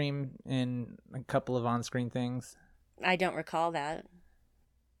slipstream in a couple of on-screen things. I don't recall that.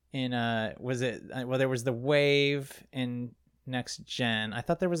 In was it there was the Wave in Next Gen. I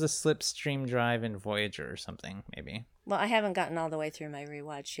thought there was a slipstream drive in Voyager or something, maybe. Well, I haven't gotten all the way through my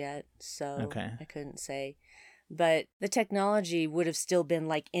rewatch yet, so Okay. I couldn't say. But the technology would have still been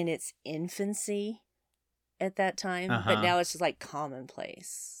like in its infancy at that time, but now it's just like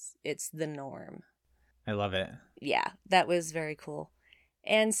commonplace. It's the norm. I love it. Yeah, that was very cool.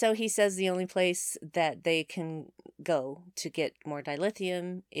 And so he says the only place that they can go to get more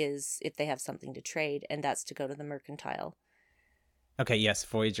dilithium is if they have something to trade, and that's to go to the mercantile. Okay, yes,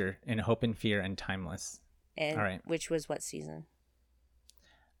 Voyager in Hope and Fear and Timeless. And all right. Which was what season?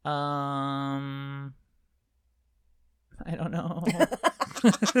 I don't know.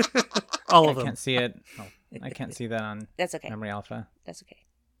 All of them. I can't see it. I can't see that on That's okay. Memory Alpha. That's okay.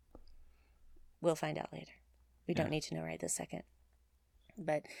 We'll find out later. We don't need to know right this second.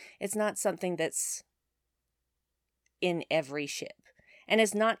 But it's not something that's in every ship. And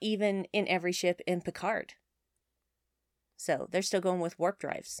it's not even in every ship in Picard. So they're still going with warp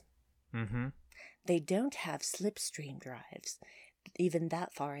drives. Mm-hmm. They don't have slipstream drives, even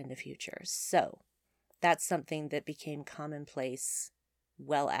that far in the future. So that's something that became commonplace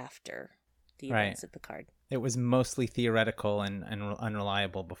well after the events of Picard. It was mostly theoretical and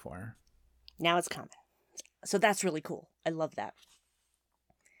unreliable before. Now it's common. So that's really cool. I love that.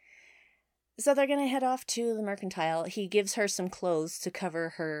 So they're going to head off to the mercantile. He gives her some clothes to cover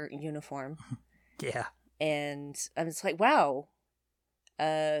her uniform. Yeah. And I'm just like, wow,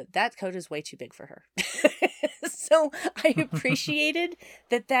 that coat is way too big for her. So I appreciated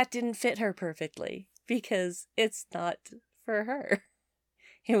that didn't fit her perfectly, because it's not for her.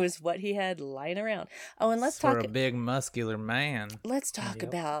 It was what he had lying around. Oh, and let's talk... For a big muscular man. Let's talk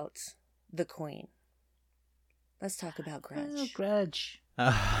about the Queen. Let's talk about Grudge. Oh, Grudge.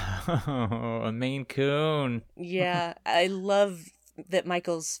 Oh, a Maine Coon. Yeah, I love that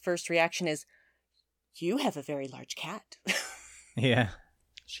Michael's first reaction is, you have a very large cat. Yeah.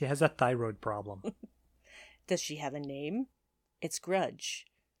 She has a thyroid problem. Does she have a name? It's Grudge.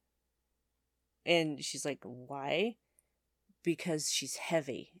 And she's like, why? Because she's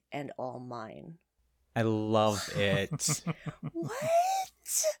heavy and all mine. I love it. What?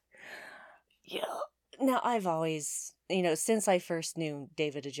 Yeah. Now, I've always, since I first knew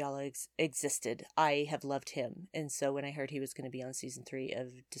David Ajala existed, I have loved him. And so when I heard he was going to be on season 3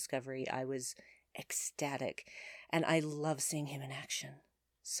 of Discovery, I was ecstatic. And I love seeing him in action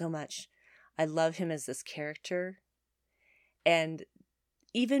so much. I love him as this character. And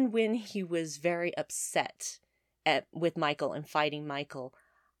even when he was very upset with Michael and fighting Michael,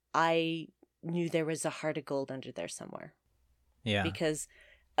 I knew there was a heart of gold under there somewhere. Yeah. Because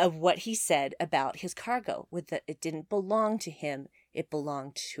of what he said about his cargo, with that it didn't belong to him, it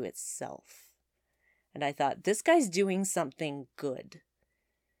belonged to itself. And I thought, this guy's doing something good.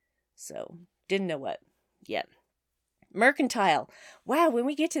 So, didn't know what yet. Mercantile. Wow, when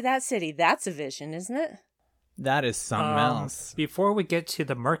we get to that city, that's a vision, isn't it? That is something else. Before we get to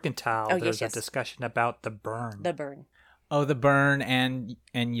the mercantile, there's yes. a discussion about the burn. The burn. Oh, the burn, and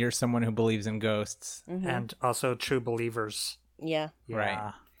you're someone who believes in ghosts. Mm-hmm. And also true believers. Yeah.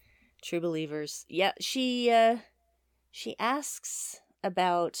 Right. True believers. Yeah, she asks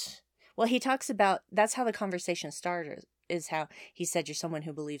about... Well, he talks about... That's how the conversation started, is how he said, you're someone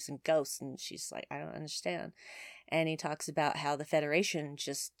who believes in ghosts. And she's like, I don't understand. And he talks about how the Federation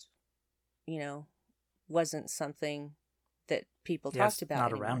just, wasn't something that people talked about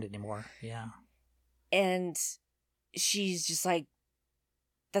not anymore. around anymore. Yeah. And she's just like,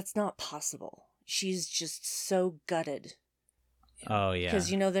 that's not possible. She's just so gutted. Oh, yeah. Because,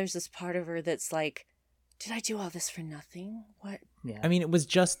 there's this part of her that's like, did I do all this for nothing? What? Yeah. I mean, it was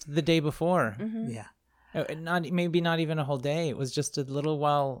just the day before. Mm-hmm. Yeah. Maybe not even a whole day. It was just a little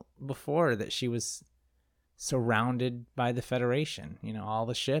while before that she was surrounded by the Federation. All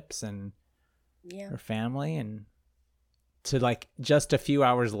the ships and her family, and to just a few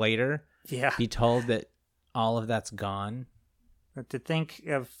hours later, be told that all of that's gone. But to think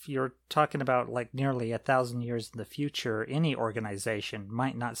if you're talking about nearly 1,000 years in the future, any organization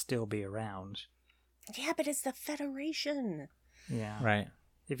might not still be around. Yeah, but it's the Federation. Yeah. Right.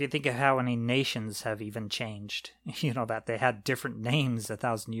 If you think of how many nations have even changed, that they had different names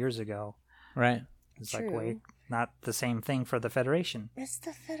 1,000 years ago. Right. It's True. wait, not the same thing for the Federation. It's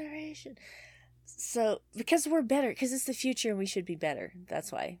the Federation. So, because we're better, because it's the future and we should be better.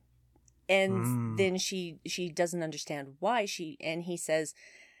 That's why. And then she doesn't understand why and he says,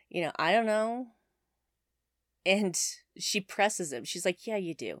 I don't know. And she presses him. She's like, yeah,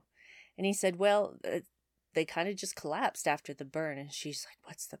 you do. And he said, well, they kind of just collapsed after the burn. And she's like,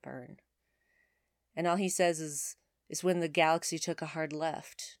 what's the burn? And all he says is when the galaxy took a hard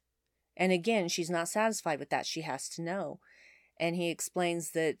left. And again, she's not satisfied with that. She has to know. And he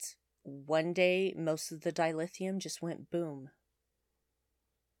explains that one day, most of the dilithium just went boom.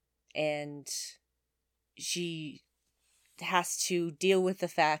 And she has to deal with the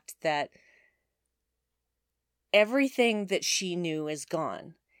fact that everything that she knew is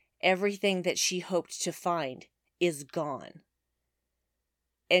gone. Everything that she hoped to find is gone.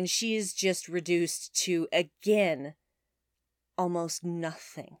 And she is just reduced to, again, almost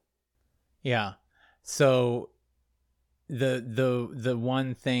nothing. Yeah. So the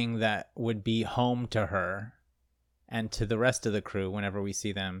one thing that would be home to her and to the rest of the crew whenever we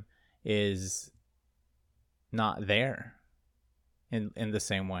see them is not there in the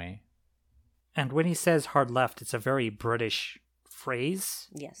same way. And when he says hard left, it's a very British phrase.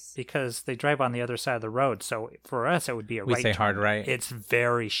 Yes. Because they drive on the other side of the road. So for us, it would be a We right say turn. hard right. It's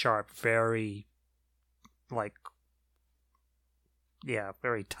very sharp, very,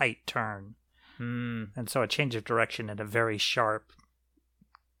 very tight turn. And so a change of direction in a very sharp,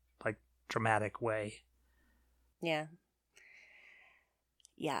 dramatic way. Yeah.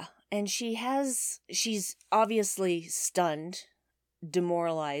 Yeah. And she's obviously stunned,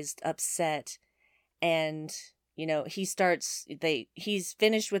 demoralized, upset, and, he's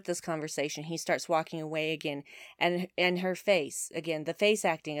finished with this conversation. He starts walking away again, and her face, again, the face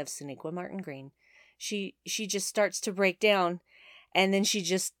acting of Sonequa Martin Green, she just starts to break down, and then she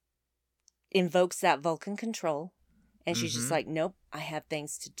just invokes that Vulcan control, and she's just like, nope, I have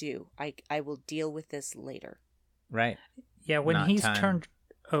things to do. I will deal with this later. Right. Yeah, when Not he's time. turned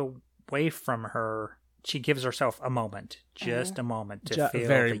away from her, she gives herself a moment, just a moment to feel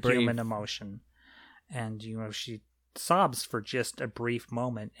very the brief. human emotion. And, she sobs for just a brief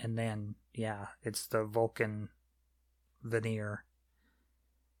moment, and then, it's the Vulcan veneer.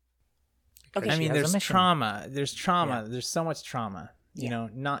 Okay. Because I she mean, has a there's mission. trauma. There's trauma. Yeah. There's so much trauma.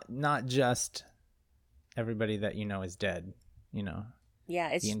 Not just everybody that is dead. Yeah,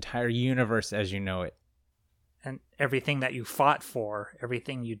 it's The entire universe as you know it. And everything that you fought for,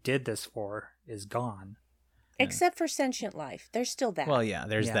 everything you did this for, is gone. except for sentient life. There's still that. Well, yeah,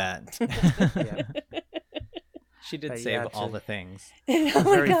 there's Yeah. that. Yeah. She did But save yeah, all to- the things. The Oh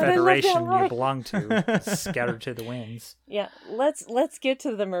my very God, I love that federation you line. belong to, scattered to the winds. Yeah, let's get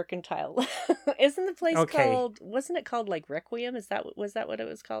to the mercantile. Isn't the place Okay. called? Wasn't it called like Requiem? Was that what it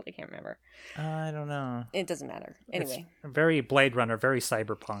was called? I can't remember. I don't know. It doesn't matter. Anyway, It's very Blade Runner, very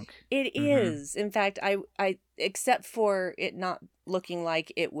cyberpunk. it is. In fact, I except for it not looking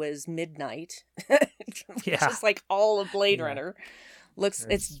like it was midnight, Yeah. just like all of Blade Yeah. Runner looks.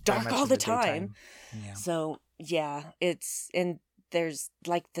 There's It's very dark much all in the daytime. time. Yeah. So yeah, and there's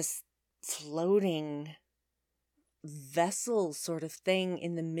like this floating vessel sort of thing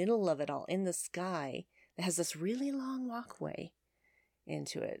in the middle of it all in the sky that has this really long walkway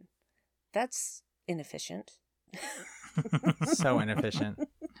into it. That's inefficient. So inefficient.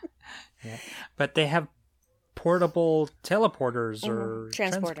 Yeah. But they have portable teleporters or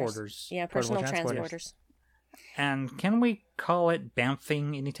Transporters. transporters. Yeah, Portable personal transporters. And can we call it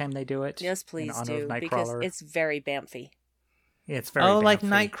bamfing anytime they do it? Yes, In please honor do, of because Nightcrawler? it's very Bamfy. It's very Oh, like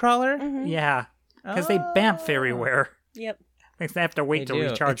bamfy. Nightcrawler? Mhm. Yeah, because they bamf everywhere. Yep, Makes they have to wait They to do.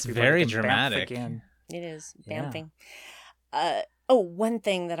 recharge It's before very they can bamf dramatic. again. it is Yeah. Bamfing. One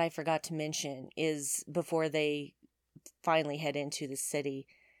thing that I forgot to mention is before they finally head into the city,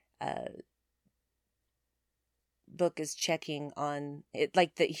 Book is checking on it,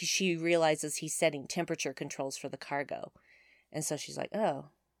 like that. She realizes he's setting temperature controls for the cargo, and so she's like, "Oh,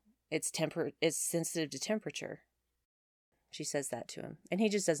 it's sensitive to temperature." She says that to him, and he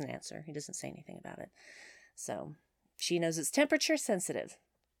just doesn't answer. He doesn't say anything about it. So she knows it's temperature sensitive,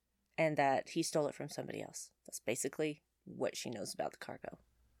 and that he stole it from somebody else. That's basically what she knows about the cargo.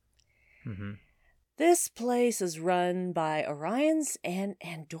 Mm-hmm. This place is run by Orions and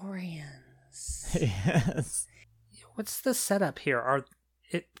Andorians. Yes. What's the setup here?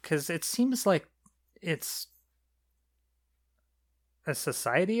 Because it seems like it's a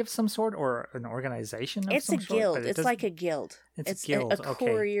society of some sort or an organization of It's a some sort? guild. But it It's doesn't- like a guild. It's a guild, a okay.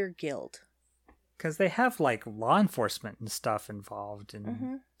 courier guild. Because they have like law enforcement and stuff involved, and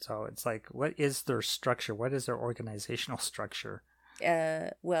Mhm. so it's like, what is their structure? What is their organizational structure?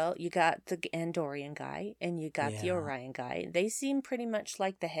 Well, you got the Andorian guy and you got the Yeah. Orion guy. They seem pretty much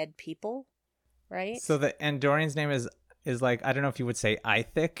like the head people, right? So the Andorian's name is like, I don't know if you would say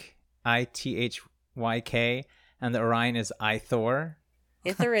Ithyk, Ithyk, and the Orion is Ithor.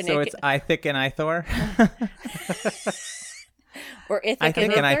 Ither and So it's Ithyk and Ithor. or Ithic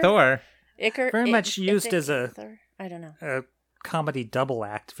Ithyk and Ithor. Iker, Very much used Ithic, as a- Ither? I don't know. A comedy double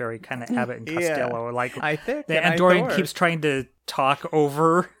act, very kind of Abbott and Yeah. Costello. Like Ithyk the and Andorian Ithor. keeps trying to talk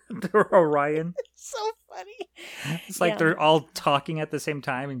over the Orion. So funny. It's like Yeah. they're all talking at the same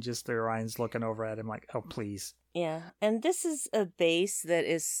time, and just the Orion's looking over at him like, "Oh, please." Yeah, and this is a base that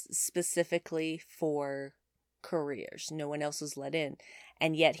is specifically for couriers. No one else is let in.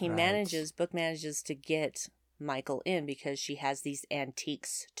 And yet Right. Book manages to get Michael in because she has these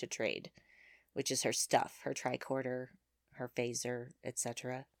antiques to trade, which is her stuff, her tricorder, her phaser,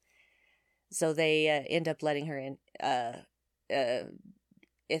 etc. So they end up letting her in.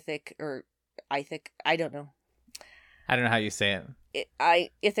 Ithic or Ithic, I don't know. I don't know how you say it.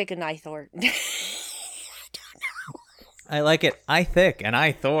 Ithic and Ithor. I like it. Ithyk and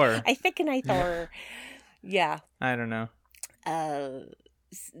Ithor. Ithic and Ithor. Yeah. I don't know.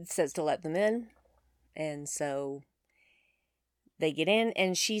 Says to let them in, and so they get in,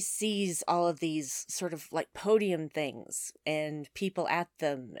 and she sees all of these sort of like podium things and people at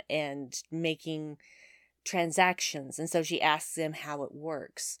them and making transactions, and so she asks him how it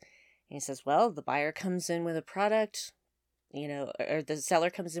works, and he says, well, the buyer comes in with a product, or the seller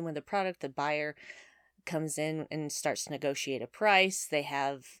comes in with a product, the buyer comes in and starts to negotiate a price, they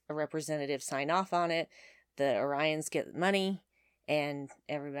have a representative sign off on it, the Orions get money, and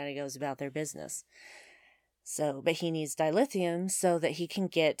everybody goes about their business. So, but he needs dilithium so that he can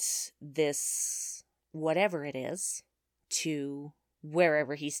get this, whatever it is, to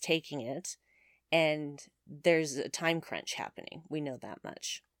wherever he's taking it. And there's a time crunch happening. We know that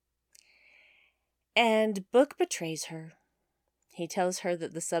much. And Book betrays her. He tells her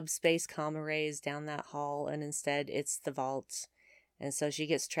that the subspace comm array is down that hall, and instead it's the vault. And so she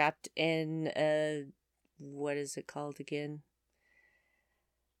gets trapped in what is it called again?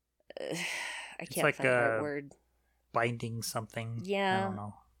 I can't like find the right word. Binding something. Yeah. I don't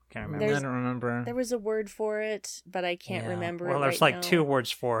know. Can't remember. There's- I don't remember. There was a word for it, but I can't Yeah. remember Well, it there's right like now. two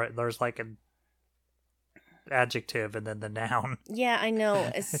words for it. There's like an adjective and then the noun. Yeah, I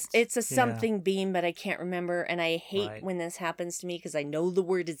know. It's a something beam, but I can't remember, and I hate Right. when this happens to me because I know the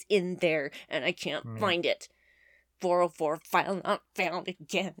word is in there and I can't Yeah. find it. 404 file not found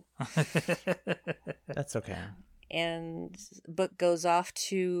again. That's okay. And Book goes off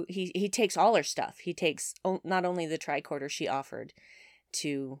to, he takes all her stuff. He takes not only the tricorder she offered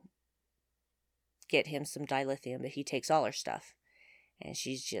to get him some dilithium, but he takes all her stuff. And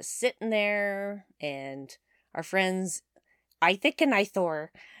she's just sitting there, and our friends, Ithik and Ithor,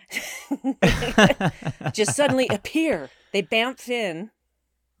 just suddenly appear. They bamf in.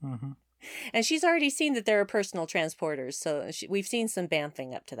 Mm-hmm. And she's already seen that there are personal transporters, so we've seen some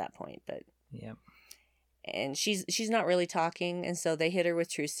bamfing up to that point, but... Yep. And she's not really talking, and so they hit her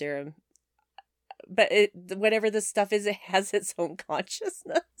with truth serum. But whatever this stuff is, it has its own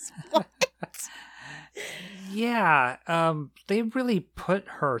consciousness. What? Yeah, they really put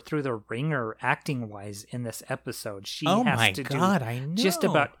her through the ringer acting-wise in this episode. She has to do I know. just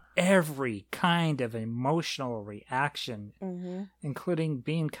about every kind of emotional reaction, Mm-hmm. including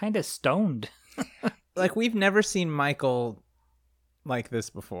being kind of stoned. Like, we've never seen Michael like this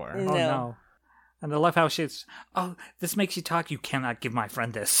before. No. Oh, no. And I love how she's, oh, this makes you talk. You cannot give my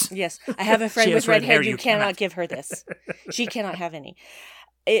friend this. Yes, I have a friend She with has red red hair. hair, You you cannot cannot. give her this. She cannot have any.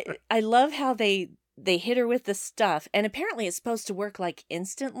 I love how they hit her with the stuff, and apparently it's supposed to work like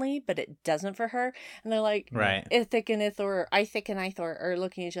instantly, but it doesn't for her. And they're like, Right. Ithik and Ithor, Ithik and Ithor are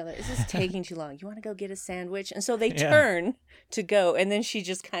looking at each other. Is this taking too long? You want to go get a sandwich? And so they turn to go, and then she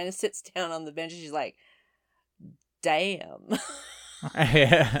just kind of sits down on the bench, and she's like, damn.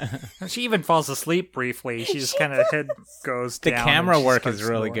 Yeah. She even falls asleep briefly. She just kind of head goes The down. camera and she work starts is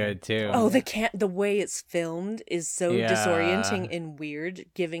really snoring. good too. Oh, the way it's filmed is so Yeah. disorienting and weird,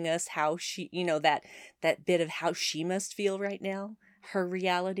 giving us how she, that bit of how she must feel right now, her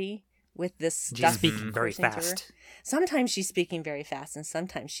reality with this She's stuff. speaking very coursing through her. fast. Sometimes she's speaking very fast, and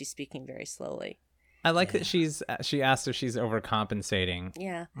sometimes she's speaking very slowly. I like that she asked if she's overcompensating.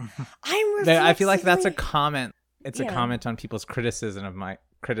 Yeah, Mm-hmm. I'm. I feel like that's a reflexively- comment. It's a Yeah. comment on people's criticism of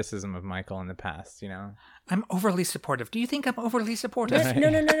Michael in the past. You know. I'm overly supportive. Do you think I'm overly supportive?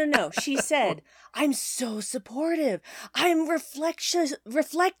 No. She said, "I'm so supportive. I'm reflexively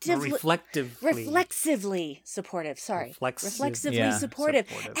supportive. Sorry, reflexively Yeah. supportive.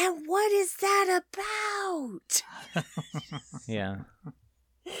 Supportive. And what is that about? Yeah.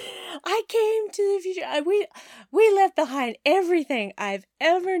 I came to the future. We left behind everything I've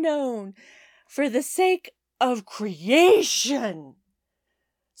ever known for the sake of creation.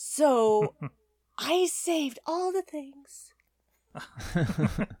 So I saved all the things."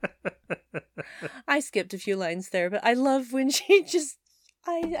 I skipped a few lines there, but I love when she just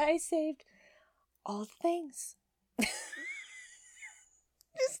I saved all the things. This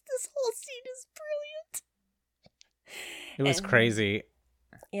whole scene is brilliant. It was And- crazy.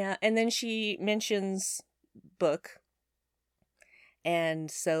 Yeah, and then she mentions Book. And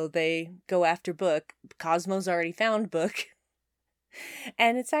so they go after Book. Cosmo's already found Book.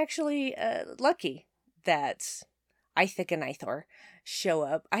 And it's actually lucky that Ithik and Ithor show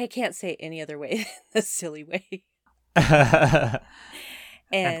up. I can't say it any other way than a silly way.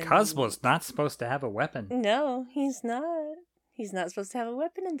 And Cosmo's not supposed to have a weapon. No, he's not. He's not supposed to have a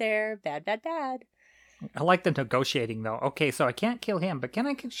weapon in there. Bad, bad, bad. I like the negotiating, though. Okay, so I can't kill him, but can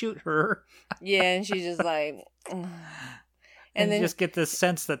I shoot her? Yeah, and she's just like... And And then you just get this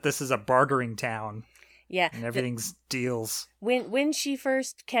sense that this is a bartering town, yeah, and everything's deals. when she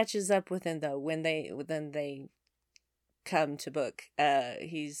first catches up with him, though, when they come to Book,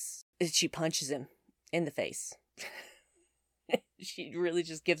 she punches him in the face. She really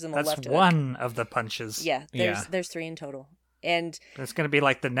just gives him a That's left hook. one of the punches. Yeah, Yeah. there's 3 in total, and It's going to be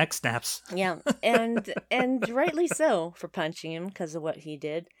like the neck snaps. yeah, and rightly so for punching him because of what he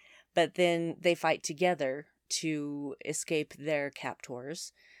did. But then they fight together to escape their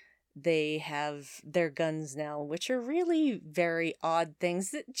captors. They have their guns now, which are really very odd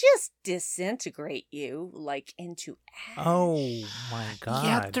things that just disintegrate you like into ash. Oh my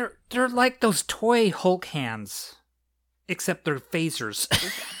god. Yeah, they're like those toy Hulk hands, except they're phasers.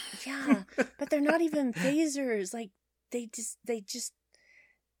 Yeah, but they're not even phasers. Like they just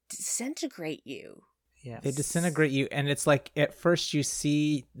disintegrate you. Yeah. They disintegrate you, and it's like at first you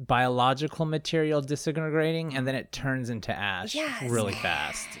see biological material disintegrating, and then it turns into ash Yeah, it's really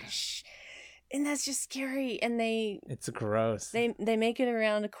fast. ash. And that's just scary. And It's gross. they make it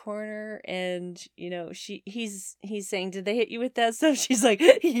around a corner, and he's saying, "Did they hit you with that stuff?" She's like,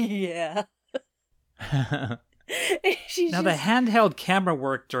 "Yeah." She's Now, the handheld camera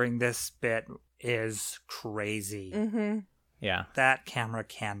work during this bit is crazy. Mm-hmm. Yeah. That camera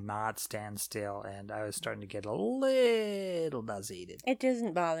cannot stand still, and I was starting to get a little nauseated. It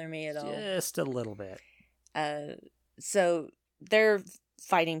doesn't bother me at all. Just a little bit. So they're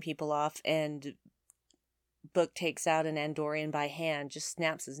fighting people off, and Book takes out an Andorian by hand, just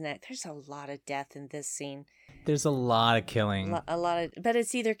snaps his neck. There's a lot of death in this scene. There's a lot of killing. A lot of, but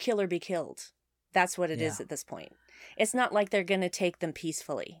it's either kill or be killed. That's what it is at this point. It's not like they're going to take them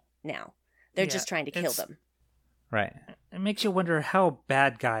peacefully now. They're just trying to kill them. Right. It makes you wonder how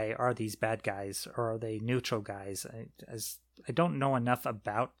bad guy are these bad guys, or are they neutral guys? I don't know enough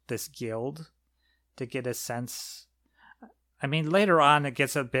about this guild to get a sense. I mean, later on it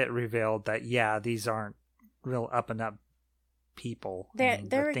gets a bit revealed that, these aren't real up and up people. They're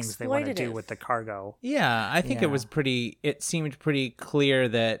the things they want to do exploitative. with the cargo. Yeah, I think it seemed pretty clear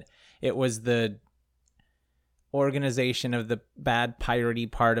that it was the organization of the bad piratey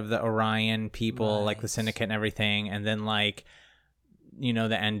part of the Orion people, like the Syndicate and everything, and then like, the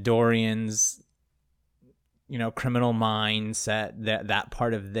Andorians, criminal mindset, that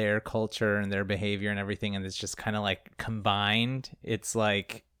part of their culture and their behavior and everything, and it's just kind of like combined. It's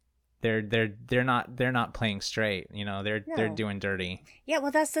like they're not playing straight, they're doing dirty. Yeah,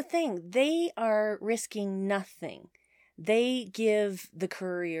 well, that's the thing. They are risking nothing. They give the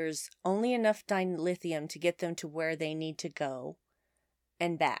couriers only enough dilithium to get them to where they need to go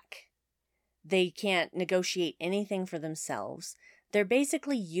and back. They can't negotiate anything for themselves. They're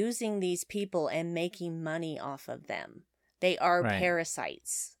basically using these people and making money off of them. They are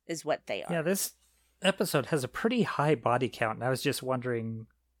parasites, is what they are. Yeah, this episode has a pretty high body count, and I was just wondering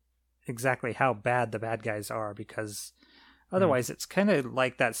exactly how bad the bad guys are, because otherwise it's kind of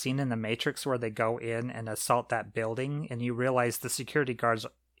like that scene in The Matrix where they go in and assault that building, and you realize the security guards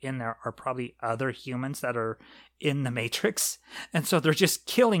in there are probably other humans that are in the Matrix, and so they're just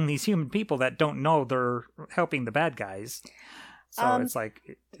killing these human people that don't know they're helping the bad guys. So it's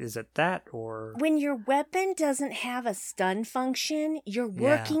like, is it that, or... When your weapon doesn't have a stun function, you're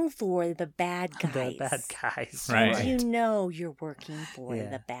working for the bad guys. The bad guys. Right. And you know you're working for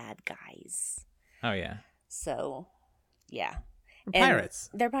the bad guys. Oh, yeah. So, yeah. They're pirates.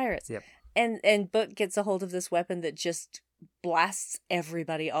 They're pirates. Yep. And Book gets a hold of this weapon that just blasts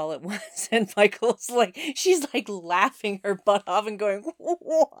everybody all at once. And Michael's like, she's like laughing her butt off and going,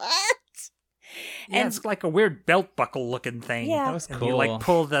 what? Yeah, it's like a weird belt buckle looking thing. Yeah. That was And cool. you like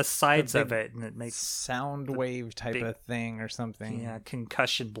pull the sides of it, and it makes sound wave type of thing or something. Yeah,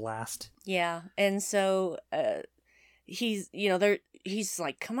 concussion blast. Yeah. And so he's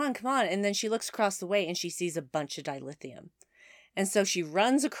like, come on. And then she looks across the way and she sees a bunch of dilithium. And so she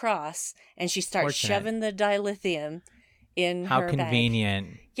runs across and she starts shoving the dilithium in How her convenient.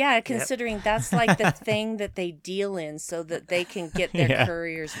 bag. Yeah, considering that's like the thing that they deal in so that they can get their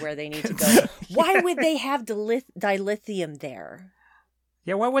couriers where they need to go. Why would they have dilithium there?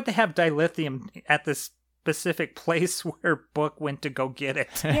 Yeah, why would they have dilithium at this specific place where Book went to go get it?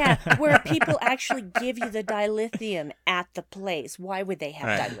 Yeah, where people actually give you the dilithium at the place. Why would they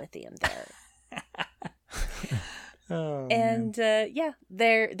have dilithium there? Oh, and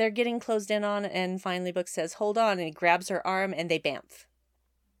they're getting closed in on, and finally Book says, hold on, and he grabs her arm and they bamf.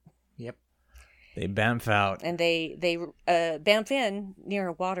 Yep. They bamf out. And they bamf in near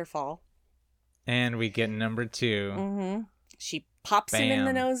a waterfall. And we get number 2. Mm-hmm. She pops him in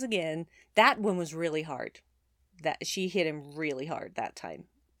the nose again. That one was really hard. That she hit him really hard that time.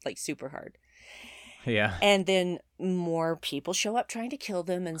 Like super hard. Yeah. And then more people show up trying to kill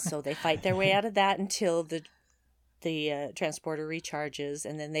them, and so they fight their way out of that until the transporter recharges,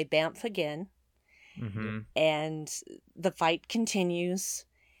 and then they bamf again. Mm-hmm. And the fight continues,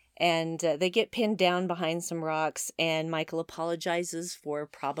 and they get pinned down behind some rocks, and Michael apologizes for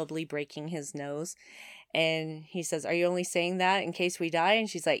probably breaking his nose, and he says, are you only saying that in case we die? And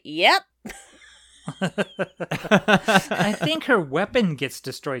she's like, yep. I think her weapon gets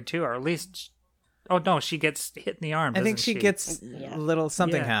destroyed too, or at least... Oh, no, she gets hit in the arm, I think she gets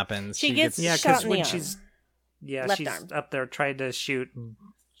something Yeah. happens. She gets Yeah, shot because in when the arm. she's... Yeah, Left she's arm. up there trying to shoot, and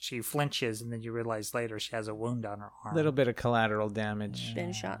she flinches, and then you realize later she has a wound on her arm. A little bit of collateral damage.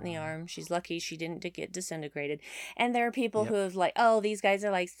 Been shot in the arm. She's lucky she didn't get disintegrated. And there are people who have like, oh, these guys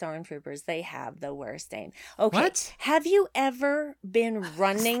are like stormtroopers. They have the worst aim. Okay. What? Have you ever been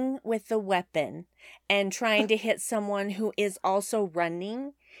running with the weapon and trying to hit someone who is also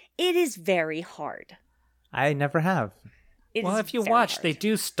running? It is very hard. I never have. Well, if you watch, they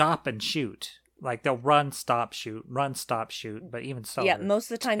do stop and shoot. Like, they'll run, stop, shoot, but even so... Yeah,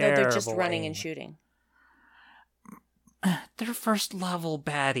 most of the time, though, they're just terrible running aim. and shooting. They're first-level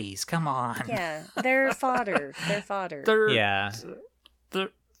baddies, come on. Yeah, they're fodder. They're fodder. Yeah. Their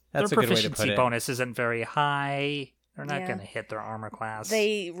That's a good way to proficiency put it. bonus isn't very high. They're not Yeah. going to hit their armor class.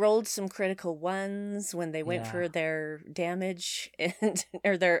 They rolled some critical ones when they went for their damage and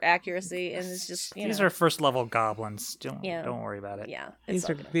or their accuracy, and it's just These are first-level goblins. Don't worry about it. yeah. These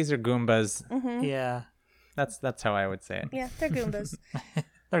are Goombas. Mm-hmm. Yeah. That's how I would say it. Yeah, they're Goombas.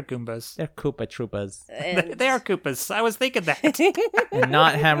 They're Goombas. They're Koopa Troopas. And They are Koopas. I was thinking that. And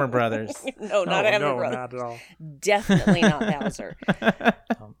not Hammer Brothers. no, not Hammer Brothers. Not at all. Definitely not Bowser.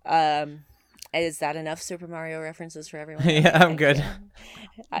 Is that enough Super Mario references for everyone? Yeah, I'm good.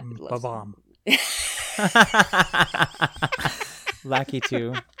 I love Ba-bomb. Lucky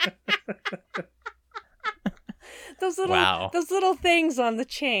too. those little things on the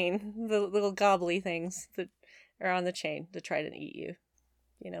chain, the little gobbly things that are on the chain to try to eat you.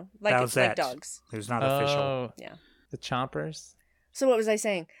 You know, like dogs. Who's not official. Oh, Yeah. the chompers. So what was I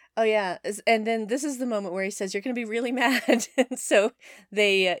saying? Oh yeah, and then this is the moment where he says, "You're going to be really mad." And so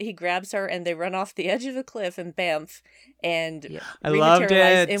he grabs her and they run off the edge of a cliff and bamf and I loved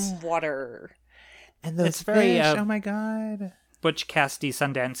rematerialize it. in water. And those It's very, fish. Oh my god. Butch Cassidy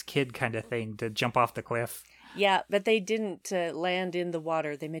Sundance Kid kind of thing to jump off the cliff. Yeah, but they didn't land in the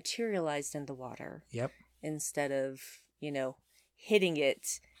water. They materialized in the water. Yep. Instead of, hitting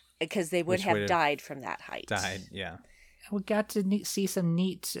it, because they would Which have would've died from that height. Died. Yeah. We got to see some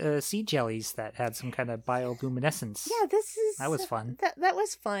neat sea jellies that had some kind of bioluminescence. Yeah, That was fun. That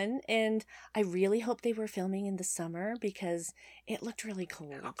was fun, and I really hope they were filming in the summer because it looked really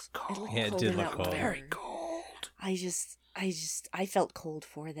cold. It looked cold. Yeah, it did look cold. Very cold. I felt cold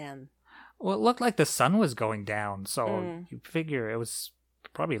for them. Well, it looked like the sun was going down, so you figure it was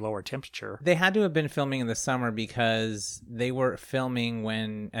probably lower temperature. They had to have been filming in the summer because they were filming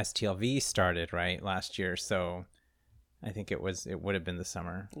when STLV started, right, last year. So I think it would have been the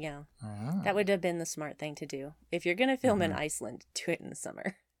summer. Yeah, Ah. that would have been the smart thing to do. If you're going to film in Iceland, do it in the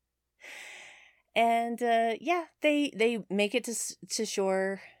summer. And they make it to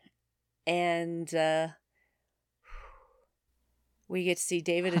shore, and we get to see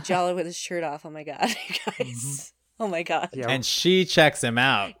David Ajala with his shirt off. Oh my god, you guys! Oh my god! Yeah. And she checks him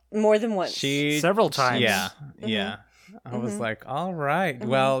out. More than once. Several times. Yeah, yeah. I was like, all right.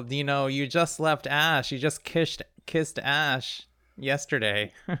 Well, you just left Ash. You just kissed Ash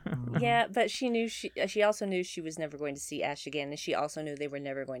yesterday. Yeah, but she knew she also knew she was never going to see Ash again, and she also knew they were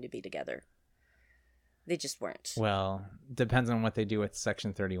never going to be together. They just weren't. Well, depends on what they do with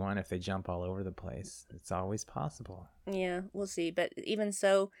Section 31. If they jump all over the place, it's always possible. Yeah, we'll see. But even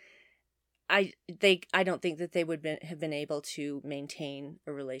so, I don't think that they would have been able to maintain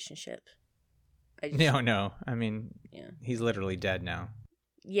a relationship. No. I mean, Yeah. He's literally dead now.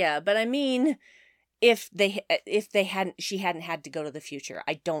 Yeah, but I mean, if she hadn't had to go to the future,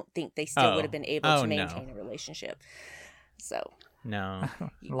 I don't think they still would have been able to maintain a relationship. So. No.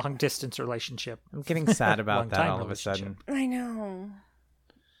 Long distance relationship. I'm getting sad about that Long-time all of a sudden. I know.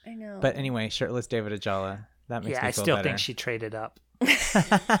 But anyway, shirtless David Ajala. That makes me feel I still better. think she traded up.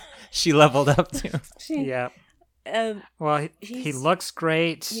 She leveled up too. Yeah. Well, he looks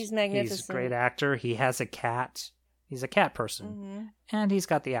great. He's magnificent. He's a great actor. He has a cat. He's a cat person. And he's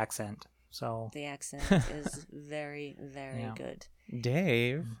got the accent. So The accent is very, very good.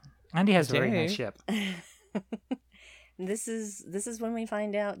 Dave. And he has a very nice ship. This is when we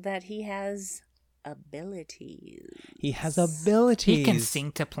find out that he has abilities. He has abilities. He can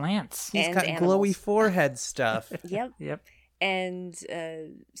sing to plants. He's And got animals. glowy forehead stuff. Yep. Yep. And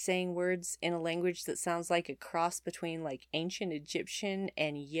saying words in a language that sounds like a cross between like ancient Egyptian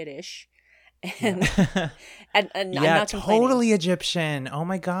and Yiddish. And, and I'm Yeah, not complaining. totally Egyptian. Oh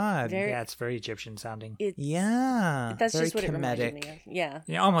my god. Yeah, it's very Egyptian sounding. Yeah. That's very just what it reminded Kemetic. me of. Yeah.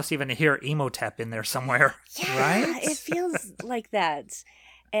 You almost even hear Emotep in there somewhere. Yeah, Right? it feels like that.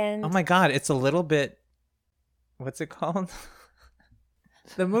 And Oh my god, it's a little bit. What's it called?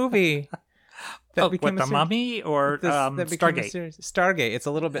 The movie. What, the Mummy or that became a Stargate? series. Stargate. It's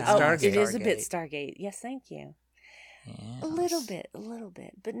a little bit oh, Stargate. it is a Stargate. bit Stargate. Yes, thank you. Yes. A little bit,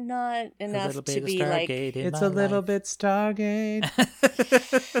 but not A enough little to bit be of like. Stargate in It's my a little life. bit Stargate.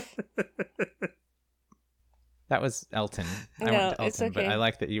 That was Elton. I No, went to it's Elton, but okay. I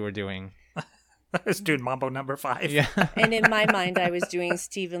like that you were doing. I was doing Mambo number 5. Yeah. And in my mind, I was doing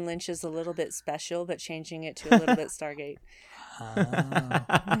Stephen Lynch's A Little Bit Special, but changing it to A Little Bit Stargate.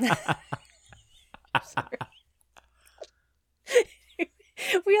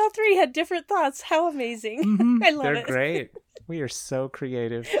 We all three had different thoughts. How amazing. I love They're it. great. We are so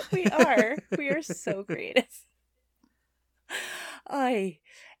creative. We are. We are so creative.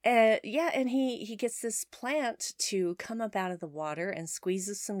 And he gets this plant to come up out of the water and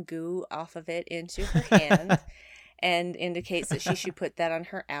squeezes some goo off of it into her hand and indicates that she should put that on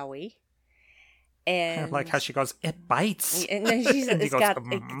her owie. And I like how she goes, it bites. and then she's And he it's goes, got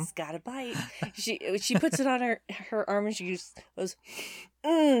 "Mm." it's got a bite. She puts it on her arm and she just goes,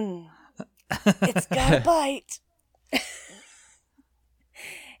 it's got a bite.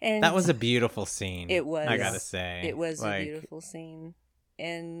 And That was a beautiful scene. It was. I gotta say. it was Like, a beautiful scene.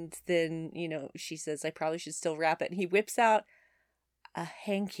 And then, she says, I probably should still wrap it. And he whips out a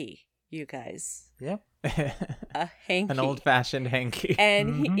hanky, you guys. Yep. A hanky. An old-fashioned hanky.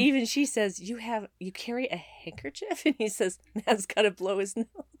 And she says, you carry a handkerchief? And he says, that's got to blow his nose.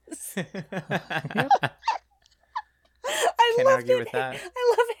 Can't argue with that.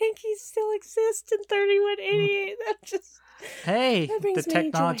 I love hankies still exist in 3188. Hey, the brings me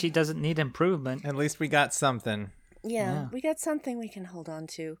technology joy. doesn't need improvement. At least we got something. Yeah, we got something we can hold on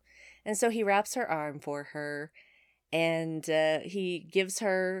to. And so he wraps her arm for her, and he gives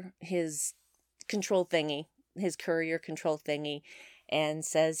her his control thingy, his courier control thingy, and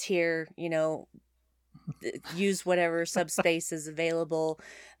says, here, use whatever subspace is available.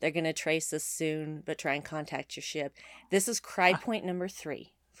 They're going to trace us soon, but try and contact your ship. This is cry point number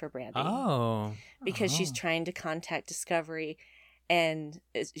 3 for Brandi. Oh. Because she's trying to contact Discovery, and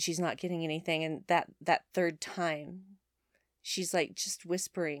she's not getting anything. And that third time, she's like just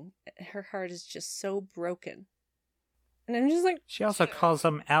whispering. Her heart is just so broken. And I'm just like... She also calls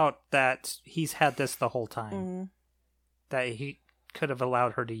him out that he's had this the whole time. Mm-hmm. That he could have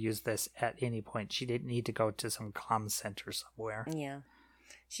allowed her to use this at any point. She didn't need to go to some comm center somewhere. Yeah.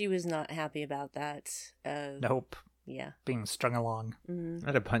 She was not happy about that. Nope. Yeah. Being strung along. Mm-hmm.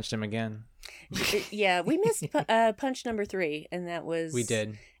 I'd have punched him again. Yeah, we missed punch number 3, and that was... We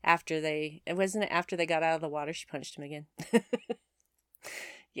did. It wasn't after they got out of the water, she punched him again.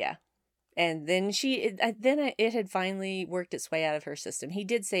 Yeah. And then it had finally worked its way out of her system. He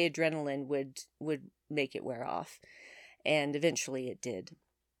did say adrenaline would make it wear off. And eventually it did.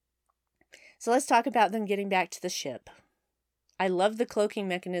 So let's talk about them getting back to the ship. I love the cloaking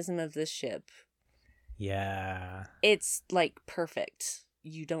mechanism of this ship. Yeah. It's like perfect.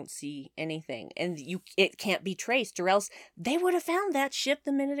 You don't see anything. And it can't be traced, or else they would have found that ship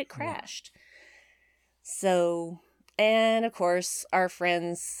the minute it crashed. Yeah. So, and of course, our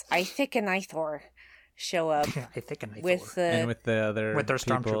friends, Ithik and Ithor, show up with their stormtroopers.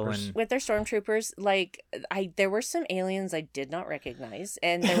 With their stormtroopers, there were some aliens I did not recognize,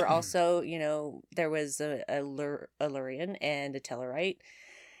 and there were also, there was a Lurian and a Tellarite,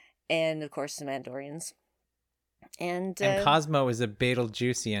 and of course some Andorians, and Cosmo is a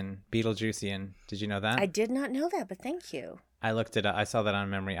Betelgeusian. Did you know that? I did not know that, but thank you. I looked it up. I saw that on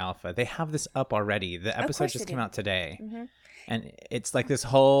Memory Alpha. They have this up already. The episode just came out today. Mm-hmm. And it's like this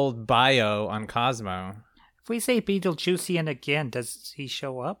whole bio on Cosmo. If we say Betelgeusian again, does he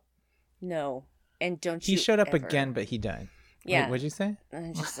show up? No. And don't you? He showed up again, but he died. Yeah. Wait, what'd you say?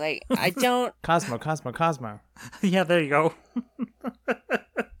 I'm just like, I don't. Cosmo. Yeah, there you go.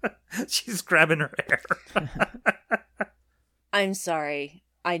 She's grabbing her hair. I'm sorry.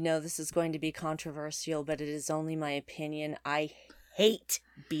 I know this is going to be controversial, but it is only my opinion. I hate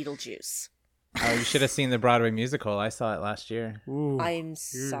Beetlejuice. Oh, you should have seen the Broadway musical. I saw it last year. Ooh. I'm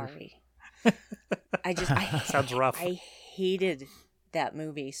sorry. Sounds rough. I hated that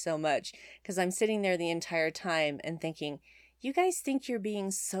movie so much because I'm sitting there the entire time and thinking, you guys think you're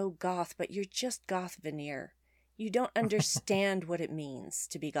being so goth, but you're just goth veneer. You don't understand what it means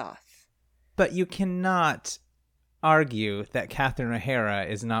to be goth. But you cannot argue that Catherine O'Hara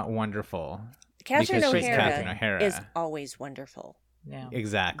is not wonderful. Catherine O'Hara is always wonderful. Yeah.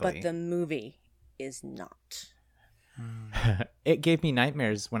 Exactly. But the movie is not. It gave me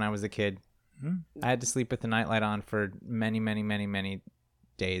nightmares when I was a kid. I had to sleep with the nightlight on for many, many, many, many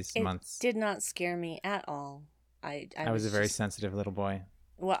days, months. It did not scare me at all. I was a very sensitive little boy.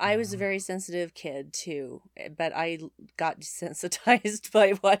 Well, I was a very sensitive kid too, but I got desensitized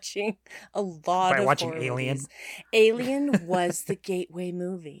by watching a lot of horror Alien. movies. Alien was the gateway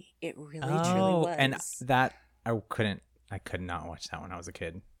movie. It really, truly was. And that I could not watch that when I was a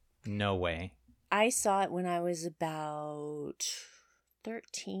kid. No way. I saw it when I was about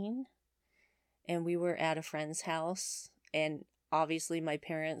 13, and we were at a friend's house, and obviously my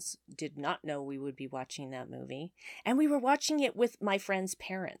parents did not know we would be watching that movie, and we were watching it with my friend's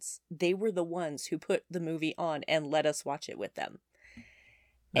parents. They were the ones who put the movie on and let us watch it with them.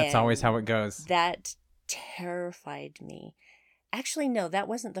 That's always how it goes. That terrified me. Actually, no, that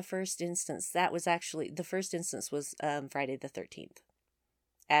wasn't the first instance. The first instance was Friday the 13th.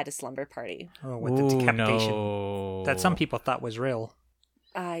 At a slumber party. Oh, with the decapitation. No. That some people thought was real.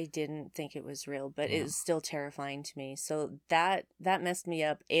 I didn't think it was real, but it was still terrifying to me. So that messed me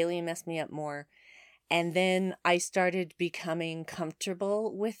up. Alien messed me up more. And then I started becoming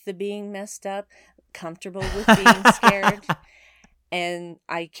comfortable with the being messed up, comfortable with being scared. And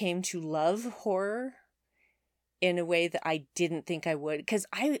I came to love horror in a way that I didn't think I would. Because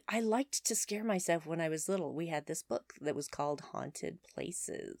I liked to scare myself when I was little. We had this book that was called Haunted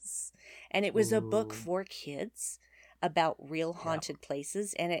Places. And it was a book for kids about real haunted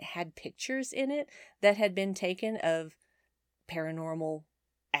places, and it had pictures in it that had been taken of paranormal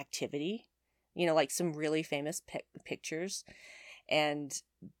activity, like some really famous pictures. And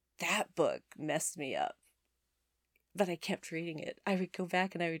that book messed me up. But I kept reading it. I would go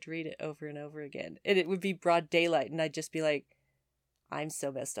back and I would read it over and over again. And it would be broad daylight, and I'd just be like, I'm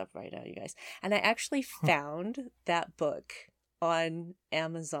so messed up right now, you guys. And I actually found that book on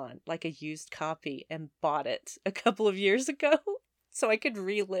Amazon, like a used copy, and bought it a couple of years ago so I could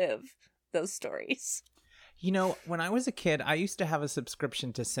relive those stories. When I was a kid, I used to have a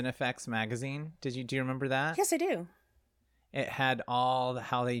subscription to Cinefex magazine. Do you remember that? Yes, I do. It had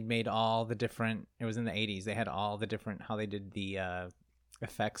how they made all the different, it was in the 80s. They had all the different, how they did the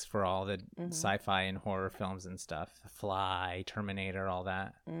effects for all the sci-fi and horror films and stuff. Fly, Terminator, all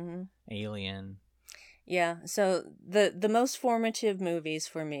that. Alien. Yeah. So the most formative movies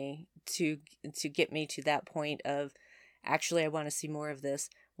for me to get me to that point of, actually, I want to see more of this,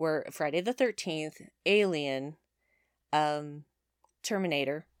 were Friday the 13th, Alien,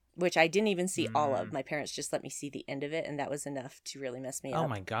 Terminator, which I didn't even see all of. My parents just let me see the end of it, and that was enough to really mess me up. Oh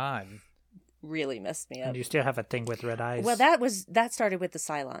my God. Really messed me up. And you still have a thing with red eyes. Well, that started with the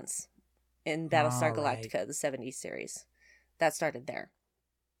Cylons in Battlestar Galactica, the 70s series. That started there.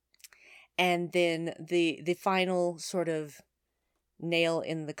 And then the final sort of nail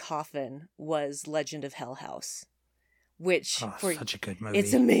in the coffin was Legend of Hell House, which such a good movie.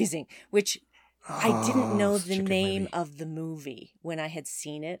 It's amazing. Which I didn't know the name of the movie when I had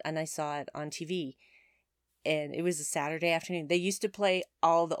seen it, and I saw it on TV. And it was a Saturday afternoon. They used to play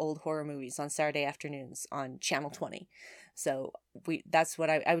all the old horror movies on Saturday afternoons on Channel 20. So that's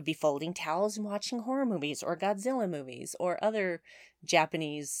what I would be folding towels and watching horror movies or Godzilla movies or other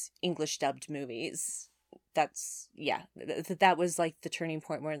Japanese English dubbed movies. That was like the turning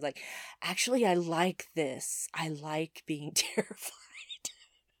point where it's like, actually, I like this. I like being terrified.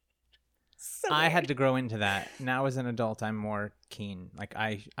 I had to grow into that. Now as an adult, I'm more keen. Like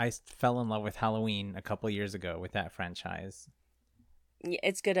I fell in love with Halloween a couple years ago with that franchise. Yeah,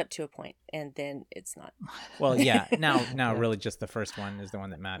 it's good up to a point, and then it's not. Well, yeah. Now, really, just the first one is the one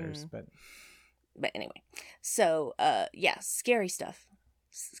that matters. But anyway, so scary stuff.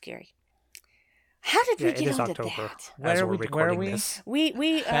 Scary. How did we get onto that? Where are we? This.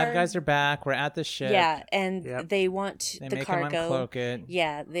 We bad guys are back. We're at the ship. Yeah, and they want they the make cargo. Them uncloak it.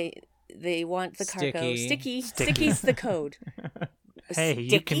 Yeah, they want the cargo. Sticky. Sticky's the code. Hey, Sticky?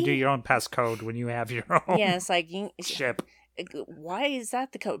 you can do your own passcode when you have your own. Yeah, it's like ship. Why is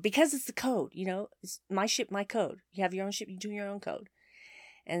that the code? Because it's the code. It's my ship, my code. You have your own ship. You do your own code.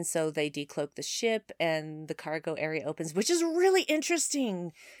 And so they decloak the ship, and the cargo area opens, which is really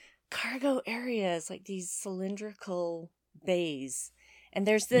interesting. Cargo areas, like these cylindrical bays, and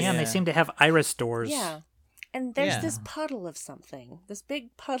there's this. Yeah, and they seem to have iris doors. Yeah. And there's this puddle of something, this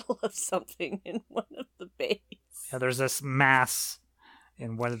big puddle of something in one of the bays. Yeah, there's this mass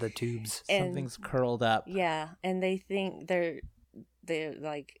in one of the tubes. And, something's curled up. Yeah, and they think they're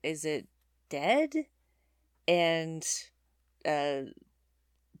like, is it dead? And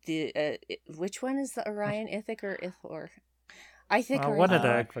which one is the Orion, Ithac or Ithor? I think one of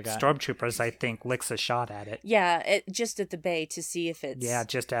the stormtroopers, I think, licks a shot at it. Yeah, just at the bay to see if it's... Yeah,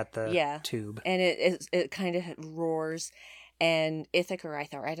 just at the tube. And it kind of roars. And Ithac or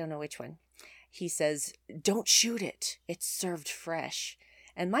Ithor, I don't know which one, he says, don't shoot it. It's served fresh.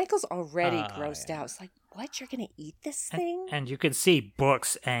 And Michael's already grossed out. It's like, what? You're going to eat this thing? And you can see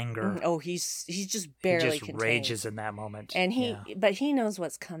Book's anger. Oh, he's just barely contained. He just rages in that moment. And but he knows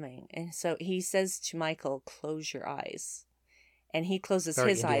what's coming. And so he says to Michael, close your eyes. And he closes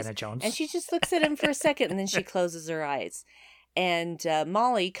his Indiana eyes. Jones. And she just looks at him for a second, and then she closes her eyes. And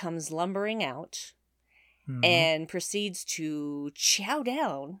Molly comes lumbering out and proceeds to chow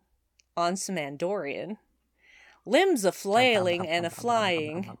down on some Andorian. Limbs a flailing and a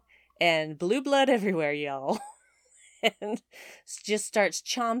flying, and blue blood everywhere, y'all. And just starts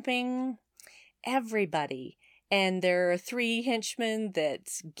chomping everybody. And there are 3 henchmen that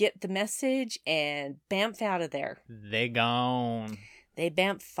get the message and bamf out of there. They gone. They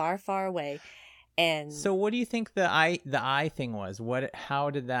bamf far, far away. And so what do you think the eye thing was? How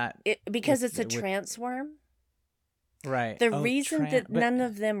did that... Because it's a trance worm. Right. The reason that none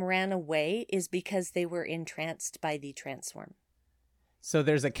of them ran away is because they were entranced by the trance worm. So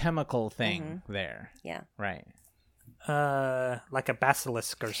there's a chemical thing there. Yeah. Right. Like a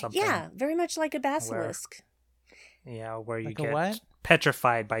basilisk or something. Yeah, very much like a basilisk. Where you like get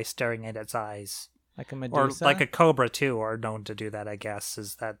petrified by staring at its eyes. Like a Medusa? Or like a cobra, too, are known to do that, I guess,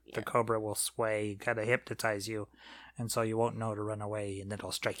 is that the cobra will sway, kind of hypnotize you, and so you won't know to run away, and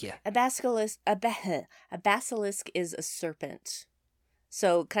it'll strike you. A basilisk is a serpent.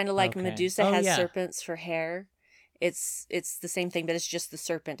 So kind of like Okay. Medusa Oh, has yeah. serpents for hair. It's the same thing, but it's just the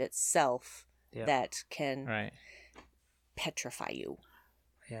serpent itself Yep. that can Right. petrify you.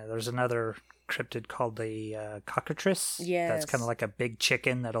 Yeah, there's another cryptid called the cockatrice. Yes. That's kind of like a big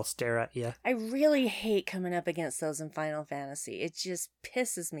chicken that'll stare at you. I really hate coming up against those in Final Fantasy. It just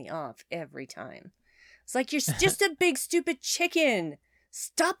pisses me off every time. It's like, you're just a big stupid chicken.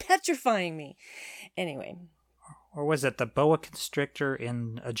 Stop petrifying me. Anyway. Or was it the boa constrictor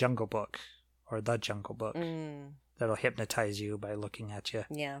in a Jungle Book? Or the Jungle Book? That'll hypnotize you by looking at you.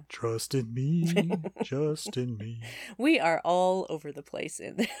 Yeah. Trust in me, just in me. We are all over the place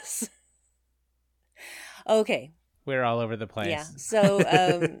in this. Okay. We're all over the place. Yeah.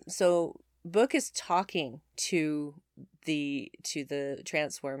 So Book is talking to the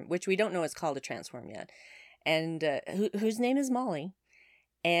transform, which we don't know is called a transform yet, and whose name is Molly,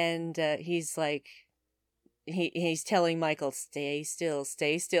 and he's like, he's telling Michael, stay still,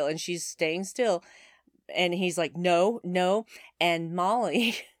 and she's staying still, and he's like, no, and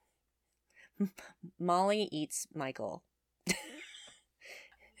Molly eats Michael.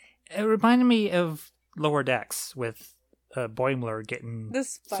 It reminded me of Lower Decks with Boimler getting The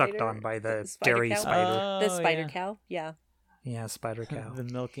spider, sucked on by the spider dairy cow. spider. The spider yeah. cow, yeah. Yeah, spider cow. The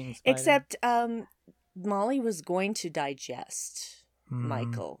milking spider. Except Molly was going to digest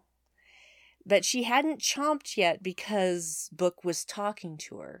Michael. But she hadn't chomped yet because Book was talking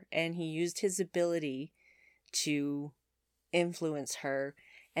to her, and he used his ability to influence her.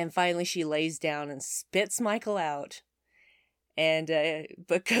 And finally she lays down and spits Michael out. And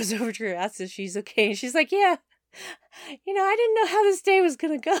Book goes over to her, asks if she's okay. And she's like, yeah, I didn't know how this day was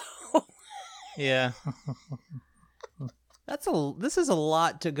going to go. Yeah. This is a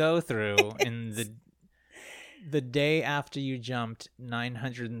lot to go through in the day after you jumped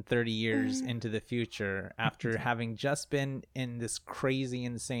 930 years into the future, after having just been in this crazy,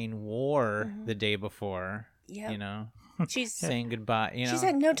 insane war the day before. Yeah. She's Saying goodbye. she's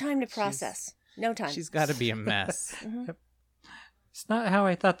had no time to process. No time. She's got to be a mess. It's not how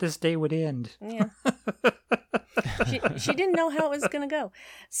I thought this day would end. Yeah. she didn't know how it was going to go.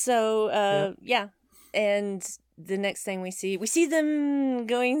 So, yeah. And the next thing we see them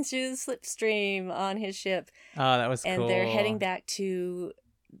going through the slipstream on his ship. Oh, that was cool. And they're heading back to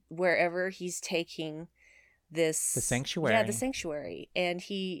wherever he's taking this... The sanctuary. Yeah, the sanctuary. And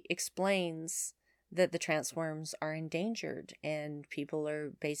he explains that the transforms are endangered and people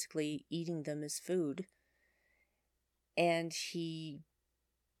are basically eating them as food. And he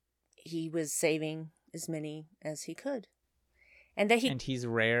was saving as many as he could. And that and he's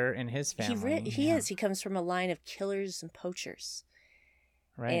rare in his family. He is. He comes from a line of killers and poachers.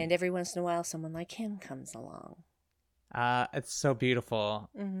 Right. And every once in a while, someone like him comes along. It's so beautiful.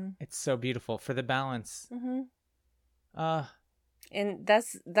 Mm-hmm. It's so beautiful for the balance. Mm-hmm. And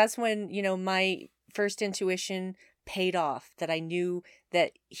that's when, my first intuition paid off, that I knew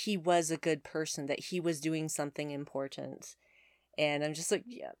that he was a good person, that he was doing something important. And I'm just like,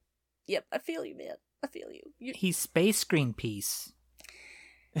 yep, I feel you, man. I feel you. He's Space Greenpeace.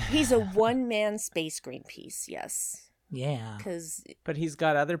 He's a one-man Space Greenpeace, yes. Yeah. But he's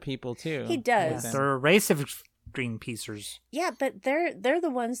got other people too. He does. Yeah, they're a race of Greenpeacers. Yeah, but they're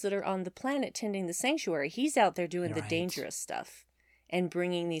the ones that are on the planet tending the sanctuary. He's out there doing the dangerous stuff and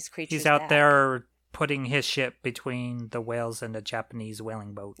bringing these creatures He's out back. there putting his ship between the whales and a Japanese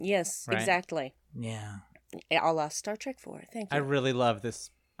whaling boat. Yes, Right. Exactly. Yeah. A la Star Trek 4. Thank you. I really love this.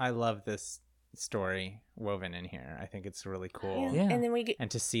 I love this story woven in here. I think it's really cool. Yeah. And then we get...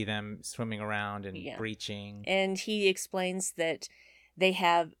 And to see them swimming around and breaching. And he explains that they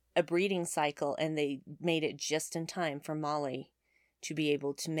have a breeding cycle and they made it just in time for Molly to be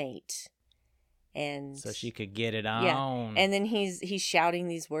able to mate. And so she could get it on. Yeah. And then he's shouting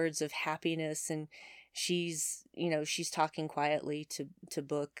these words of happiness, and she's talking quietly to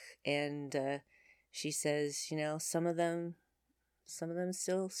Book, and she says, some of them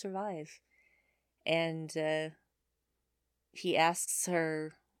still survive. And he asks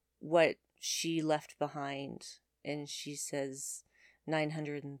her what she left behind, and she says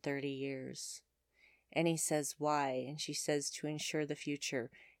 930 years. And he says, why? And she says, to ensure the future,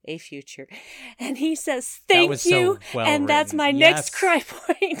 a future. And he says, thank you. So well and that's written. my Yes. next cry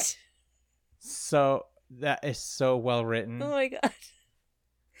point. So that is so well written. Oh my God.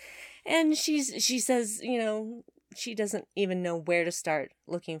 And she says, she doesn't even know where to start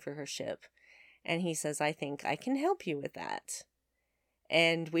looking for her ship. And he says, I think I can help you with that.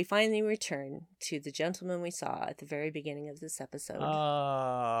 And we finally return to the gentleman we saw at the very beginning of this episode,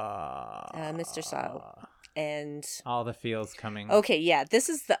 Mr. Saw. And all the feels coming. okay, yeah, this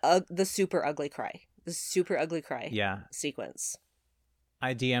is the super ugly cry. The super ugly cry Yeah. sequence.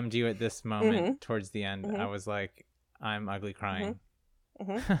 I DM'd you at this moment towards the end. I was like, I'm ugly crying.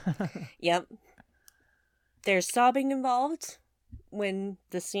 Yep. There's sobbing involved when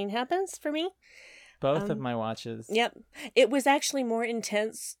the scene happens for me. Both of my watches. Yep. It was actually more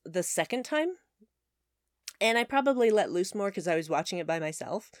intense the second time. And I probably let loose more because I was watching it by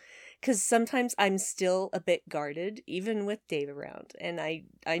myself. Because sometimes I'm still a bit guarded, even with Dave around. And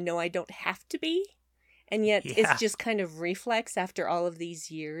I know I don't have to be. And yet it's just kind of reflex after all of these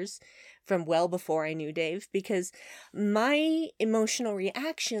years from well before I knew Dave. Because my emotional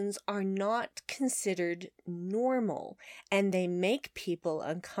reactions are not considered normal. And they make people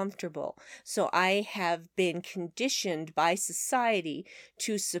uncomfortable. So I have been conditioned by society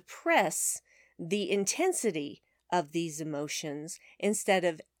to suppress the intensity of these emotions instead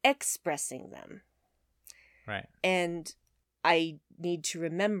of expressing them. Right. And I need to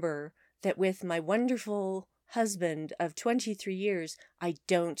remember that with my wonderful husband of 23 years, I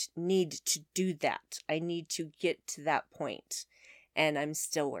don't need to do that. I need to get to that point. And I'm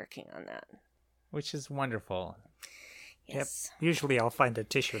still working on that. Which is wonderful. Yes. Yep. Usually I'll find a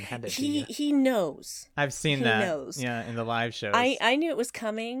tissue and hand it to you. He knows. I've seen He that. knows. Yeah, in the live shows. I knew it was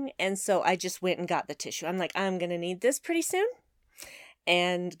coming, and so I just went and got the tissue. I'm like, I'm going to need this pretty soon.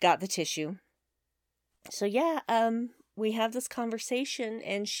 And got the tissue. So yeah, we have this conversation,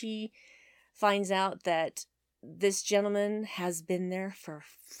 and she finds out that this gentleman has been there for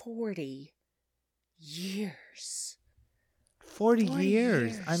 40 years. 40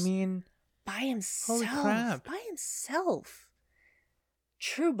 years. I mean, By himself. holy crap. By himself.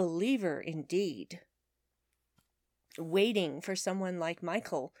 True believer indeed. Waiting for someone like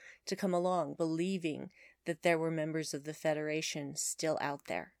Michael to come along, believing that there were members of the Federation still out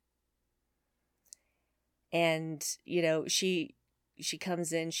there. And, you know, she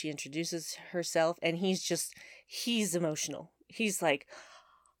comes in, she introduces herself, and he's emotional. He's like,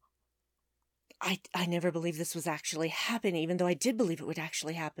 I never believed this was actually happening, even though I did believe it would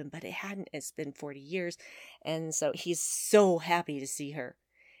actually happen, but it hadn't. It's been 40 years. And so he's so happy to see her.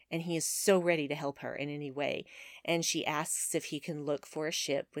 And he is so ready to help her in any way. And she asks if he can look for a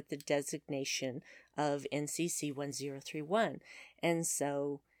ship with the designation of NCC 1031. And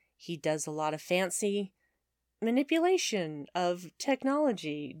so he does a lot of fancy manipulation of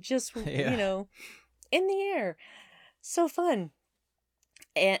technology, just, you know, in the air. So fun.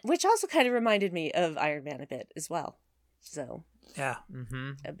 And which also kind of reminded me of Ironman a bit as well. So Yeah.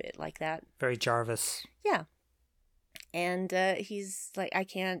 a bit like that. Very Jarvis. Yeah. And he's like, I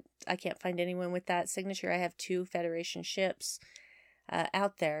can't find anyone with that signature. I have 2 Federation ships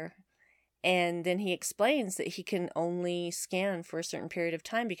out there. And then he explains that he can only scan for a certain period of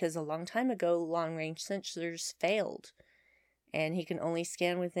time because a long time ago, long-range sensors failed. And he can only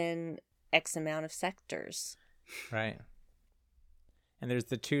scan within X amount of sectors. Right. And there's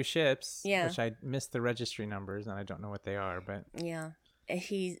the 2 ships, Yeah. which I missed the registry numbers, and I don't know what they are, but... Yeah.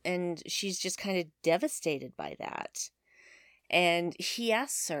 And she's just kind of devastated by that. And he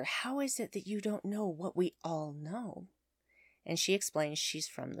asks her, how is it that you don't know what we all know? And she explains she's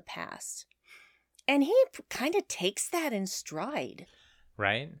from the past. And he kind of takes that in stride.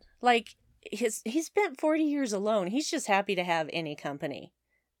 Right? Like, he spent 40 years alone. He's just happy to have any company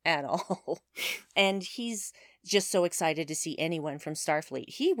at all. And he's just so excited to see anyone from Starfleet.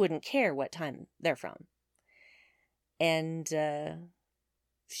 He wouldn't care what time they're from. And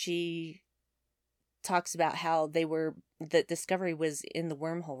she talks about how the Discovery was in the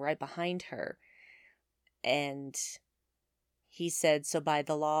wormhole right behind her. And he said, so by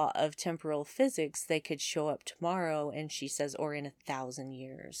the law of temporal physics, they could show up tomorrow. And she says, or in 1,000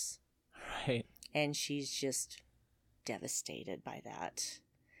 years. Right. And she's just devastated by that.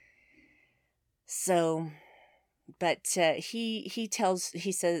 So, but he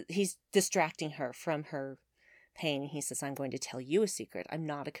says he's distracting her from her pain. He says, I'm going to tell you a secret. I'm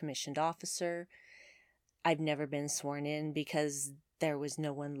not a commissioned officer. I've never been sworn in because there was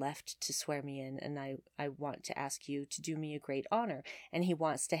no one left to swear me in. And I want to ask you to do me a great honor. And he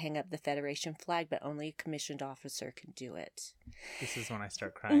wants to hang up the Federation flag, but only a commissioned officer can do it. This is when I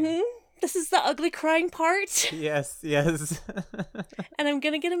start crying. Mm-hmm. This is the ugly crying part. Yes. And I'm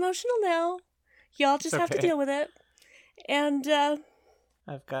going to get emotional now. Y'all just have to deal with it. And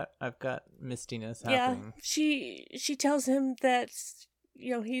I've got mistiness yeah, happening. she tells him that,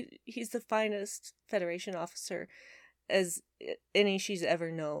 you know, he's the finest Federation officer as any she's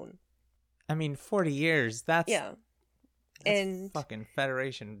ever known. I mean, 40 years. That's and fucking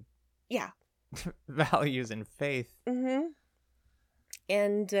Federation. Yeah. Values and faith. Mm-hmm.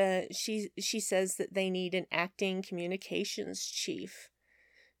 And she says that they need an acting communications chief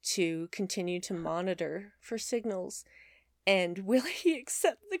to continue to monitor for signals. And will he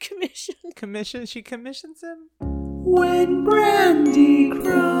accept the commission? She commissions him? When Brandi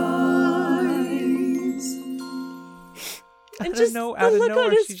cries. And Out of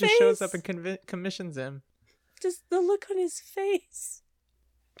nowhere, she just shows up and commissions him. Just the look on his face.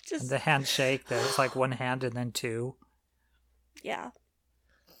 And the handshake, that it's like one hand and then two. Yeah.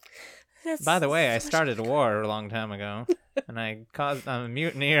 By the way, I started a war a long time ago, and I'm a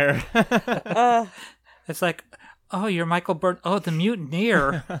mutineer. It's like, oh, you're Michael Byrne. Oh, the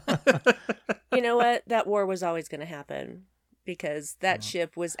mutineer. You know what? That war was always going to happen because that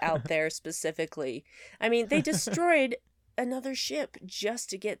ship was out there specifically. I mean, they destroyed another ship just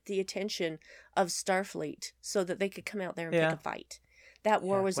to get the attention of Starfleet so that they could come out there and pick a fight. That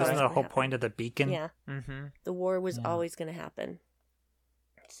war was always Wasn't the gonna whole happen. point of the beacon? Yeah. Mm-hmm. The war was always going to happen.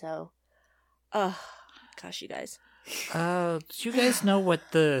 So, gosh, you guys. Do you guys know what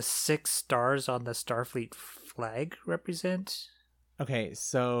the 6 stars on the Starfleet flag represent? Okay,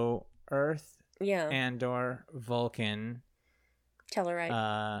 so Earth, Yeah. Andor, Vulcan,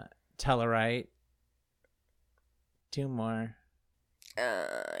 Tellarite. Tellarite. 2 more.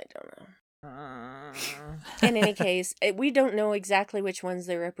 I don't know. In any case, we don't know exactly which ones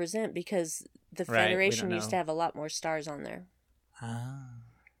they represent because the Federation used to have a lot more stars on there. Ah,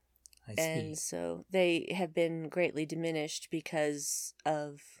 I see. And so they have been greatly diminished because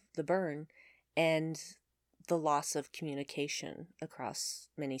of the burn and the loss of communication across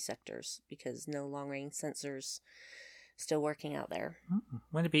many sectors because no long-range sensors still working out there.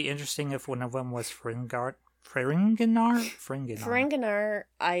 Wouldn't it be interesting if one of them was Ferenginar? Ferenginar,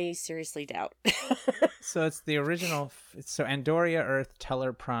 I seriously doubt. So it's the original. So Andoria, Earth,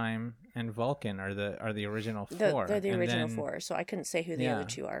 Tellar Prime, and Vulcan are the original 4. They're the And original then- 4, so I couldn't say who the other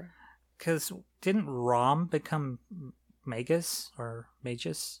 2 are. Because didn't Rom become Magus or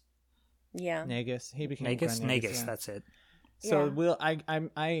Magus? Yeah. Nagus. He became Nagus. Grand Nagus. yeah. That's it. So Yeah.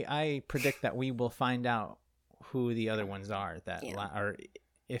 I predict that we will find out who the other ones are or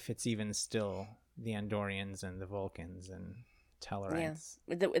if it's even still the Andorians and the Vulcans and Tellarites.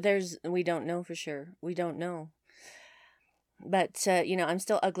 Yeah. We don't know for sure. We don't know. But I'm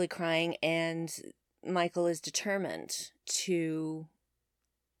still ugly crying, and Michael is determined to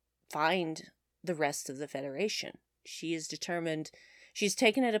find the rest of the Federation. She is determined. She's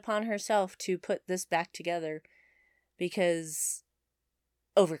taken it upon herself to put this back together because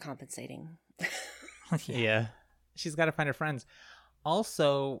overcompensating. Yeah. She's got to find her friends.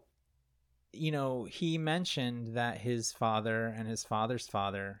 Also, he mentioned that his father and his father's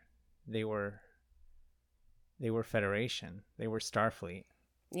father, they were Federation. They were Starfleet.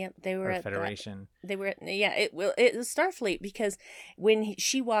 Yep, they were at Federation. They were at, it was Starfleet because when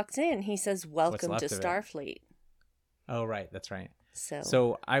she walks in, he says, "Welcome to Starfleet." Oh, right, that's right.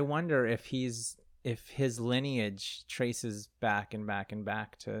 So I wonder if his lineage traces back and back and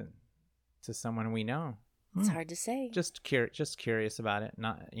back to someone we know. it's hard to say. Just curious about it.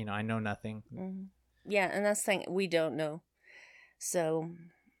 Not, I know nothing. Mm-hmm. Yeah, and that's the thing, we don't know. So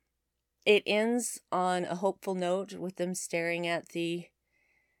it ends on a hopeful note with them staring at the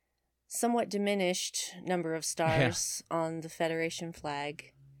somewhat diminished number of stars on the Federation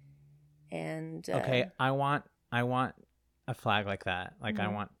flag. And Okay, I want a flag like that. Like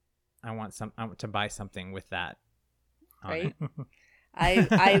Mhm. I want to buy something with that on right? it.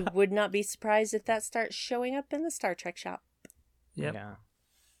 I would not be surprised if that starts showing up in the Star Trek shop. Yep. Yeah.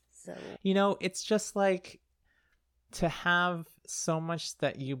 So It's just like to have so much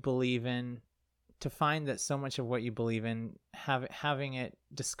that you believe in, to find that so much of what you believe in,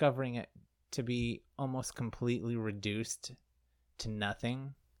 discovering it to be almost completely reduced to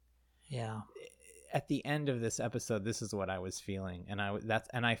nothing. Yeah. At the end of this episode, this is what I was feeling, and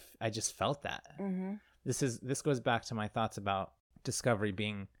I just felt that. mhm. This goes back to my thoughts about Discovery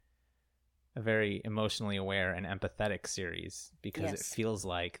being a very emotionally aware and empathetic series, because it Yes. feels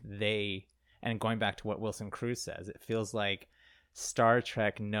like and going back to what Wilson Cruz says, it feels like Star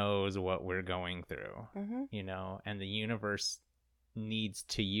Trek knows what we're going through, Mhm. and the universe needs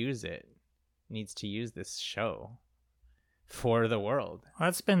to use this show for the world. Well,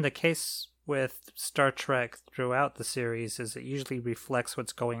 that's been the case with Star Trek throughout the series, is it usually reflects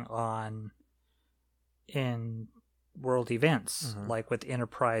what's going on in world events, like with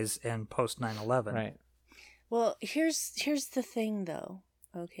Enterprise and post 9/11. Right. Well, here's the thing, though.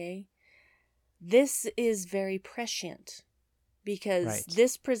 Okay, this is very prescient because Right.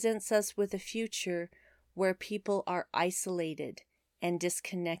 this presents us with a future where people are isolated and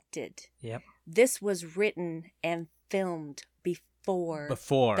disconnected. Yep. This was written and filmed before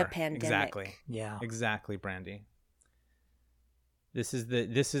Before the pandemic. exactly. Yeah. Exactly, Brandi. This is the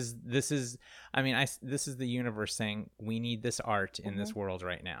universe saying we need this art in this world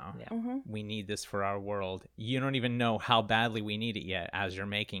right now. Yeah. Mm-hmm. We need this for our world. You don't even know how badly we need it yet as you're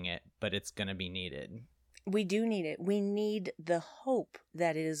making it, but it's going to be needed. We do need it. We need the hope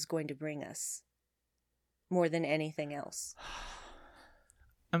that it is going to bring us more than anything else.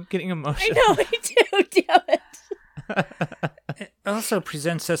 I'm getting I emotional. know, me too, damn it. It also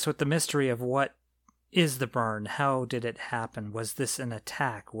presents us with the mystery of what is the burn? How did it happen? Was this an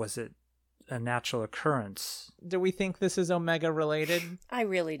attack? Was it a natural occurrence? Do we think this is Omega related? I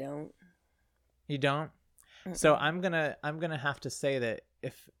really don't. You don't? Mm-mm. So I'm gonna have to say that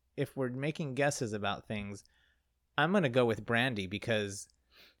if we're making guesses about things, I'm gonna go with Brandi because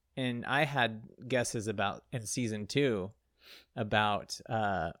I had guesses about in season 2 about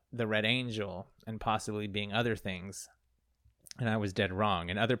the Red Angel and possibly being other things. And I was dead wrong,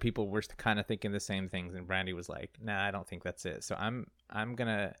 and other people were kind of thinking the same things. And Brandi was like, "Nah, I don't think that's it." So I'm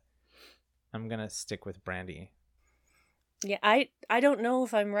gonna stick with Brandi. Yeah, I don't know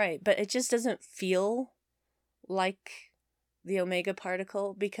if I'm right, but it just doesn't feel like the Omega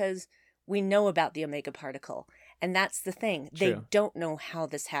particle because we know about the Omega particle, and that's the thing. They True. don't know how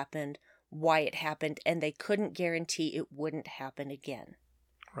this happened, why it happened, and they couldn't guarantee it wouldn't happen again.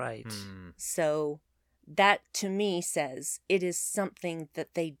 Right. So that to me says it is something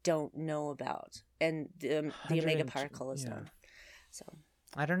that they don't know about, and the Omega particle is known. So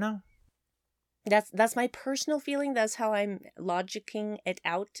I don't know. that's my personal feeling. That's how I'm logicking it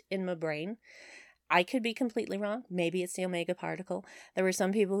out in my brain. I could be completely wrong. Maybe it's the Omega particle. There were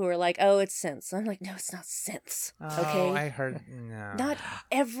some people who were like, "Oh, it's synths." I'm like, "No, it's not synths." Okay, Oh, I heard no. not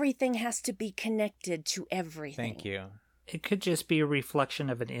everything has to be connected to everything. Thank you. It could just be a reflection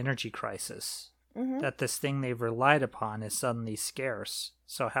of an energy crisis. Mm-hmm. That this thing they've relied upon is suddenly scarce.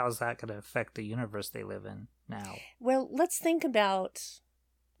 So how's that going to affect the universe they live in now? Well, let's think about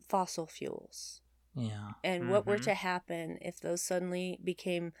fossil fuels. Yeah. And what were to happen if those suddenly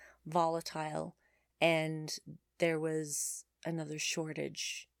became volatile and there was another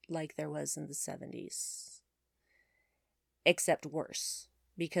shortage like there was in the 70s? Except worse,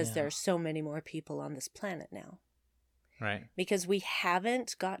 because there are so many more people on this planet now. Right. Because we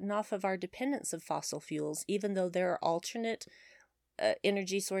haven't gotten off of our dependence of fossil fuels, even though there are alternate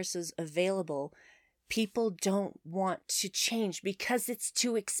energy sources available. People don't want to change because it's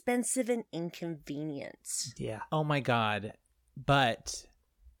too expensive and inconvenient. Yeah. Oh my God. But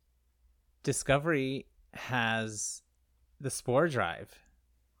Discovery has the spore drive.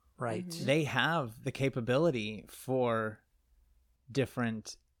 Right. They have the capability for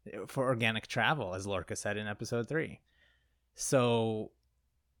organic travel, as Lorca said in episode 3. So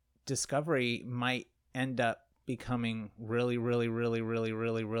Discovery might end up becoming really, really, really, really,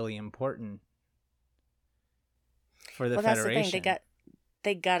 really, really important for the Federation. That's the thing.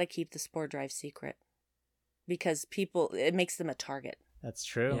 They got to keep the spore drive secret because it makes them a target. That's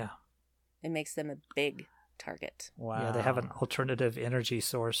true. Yeah. It makes them a big target. Wow. Yeah, they have an alternative energy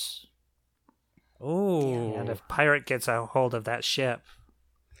source. Oh. And if Pirate gets a hold of that ship,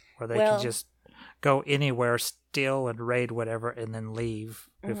 where they can just go anywhere, steal and raid whatever, and then leave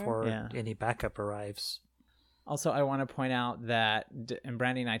before any backup arrives. Also, I want to point out that, and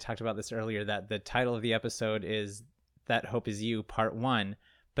Brandi and I talked about this earlier, that the title of the episode is That Hope Is You Part 1,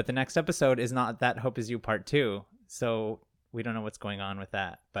 but the next episode is not That Hope Is You Part 2, so we don't know what's going on with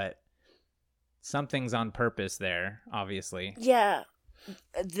that, but something's on purpose there, obviously. Yeah.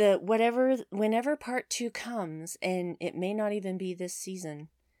 Whenever part 2 comes, and it may not even be this season.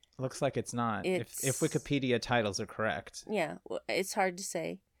 Looks like it's not. If Wikipedia titles are correct. Yeah, it's hard to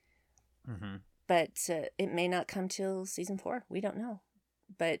say. Mm-hmm. But it may not come till season 4. We don't know.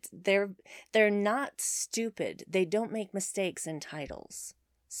 But they're not stupid. They don't make mistakes in titles.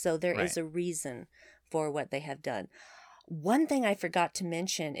 So there is a reason for what they have done. One thing I forgot to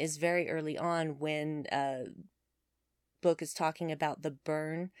mention is very early on when Book is talking about the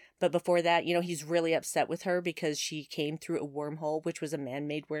burn. But before that, he's really upset with her because she came through a wormhole, which was a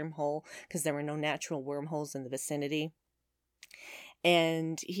man-made wormhole because there were no natural wormholes in the vicinity.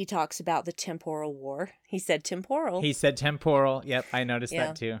 And he talks about the temporal war. He said temporal. Yep, I noticed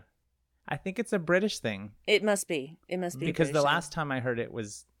that too. I think it's a British thing. It must be. It must be. Because the last time I heard it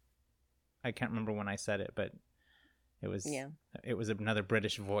was, I can't remember when I said it, but it was another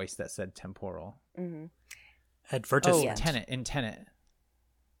British voice that said temporal. Mm-hmm. Advertisement. In Tenet.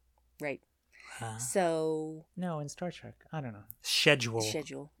 Right. So. No, in Star Trek. I don't know.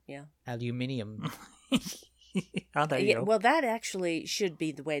 Schedule. Yeah. Aluminium. There you go. Well, that actually should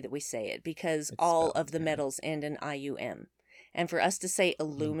be the way that we say it because all of the metals end in IUM. And for us to say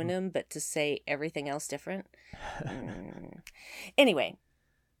aluminum, but to say everything else different. Anyway,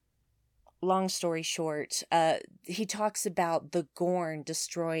 long story short, he talks about the Gorn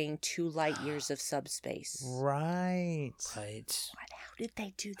destroying 2 light years of subspace. Right. How did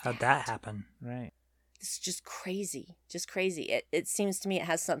they do that? How'd that happen? Right. It's just crazy. Just crazy. It seems to me it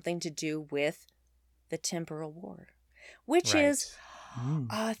has something to do with the temporal war, which is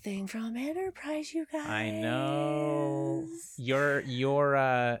a thing from Enterprise, you guys. I know.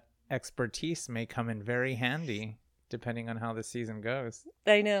 Your expertise may come in very handy depending on how the season goes.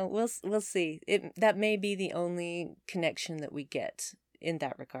 I know. We'll see. That may be the only connection that we get in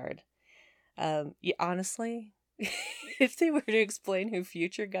that regard. Honestly, if they were to explain who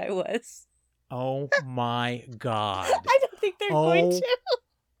Future Guy was, oh my God! I don't think they're going to.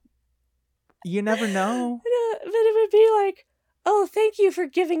 You never know. But it would be like, oh, thank you for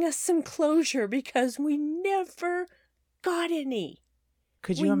giving us some closure because we never got any.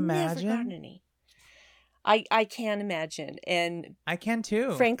 Could you imagine? Never got any. I can imagine, and I can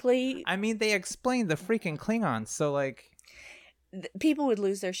too. Frankly, I mean, they explained the freaking Klingons, so like, people would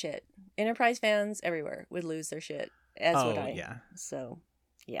lose their shit. Enterprise fans everywhere would lose their shit. yeah. So,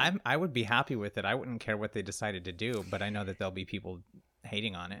 yeah. I would be happy with it. I wouldn't care what they decided to do, but I know that there'll be people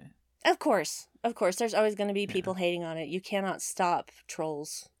hating on it. Of course. There's always going to be people hating on it. You cannot stop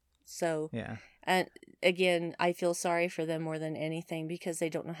trolls. So, yeah. And again, I feel sorry for them more than anything because they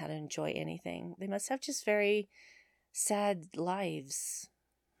don't know how to enjoy anything. They must have just very sad lives.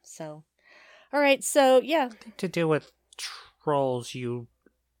 So, all right. So, yeah. To deal with trolls, you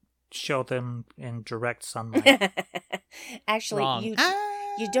show them in direct sunlight. Actually, Wrong. you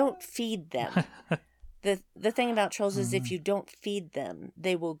don't feed them. The thing about trolls is if you don't feed them,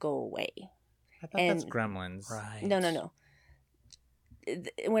 they will go away. I thought that's gremlins. Right. No.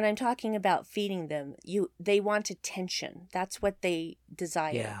 When I'm talking about feeding them, they want attention. That's what they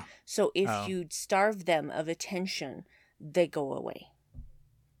desire. Yeah. So if you starve them of attention, they go away.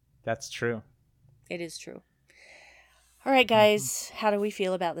 That's true. It is true. All right, guys. How do we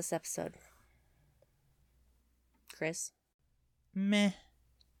feel about this episode? Chris? Meh.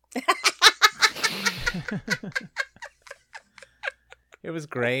 It was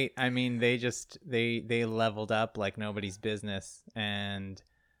great. I mean, they leveled up like nobody's business, and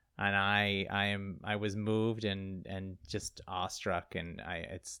I was moved and just awestruck, and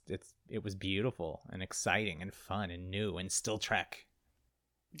it was beautiful and exciting and fun and new and still Trek.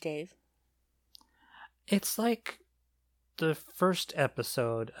 Dave? It's like the first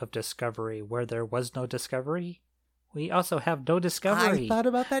episode of Discovery where there was no Discovery. We also have no Discovery. I thought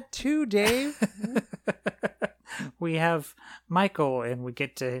about that too, Dave. We have Michael, and we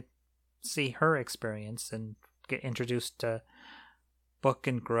get to see her experience and get introduced to Book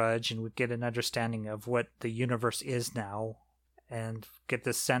and Grudge, and we get an understanding of what the universe is now, and get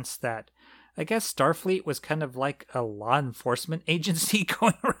the sense that I guess Starfleet was kind of like a law enforcement agency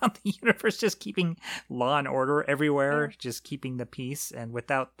going around the universe, just keeping law and order everywhere, just keeping the peace, and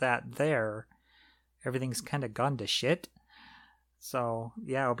without that there, everything's kind of gone to shit. So,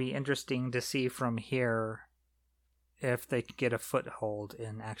 yeah, it'll be interesting to see from here if they can get a foothold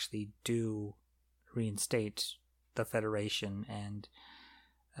and actually do reinstate the Federation and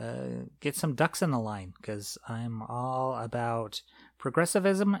get some ducks in the line, because I'm all about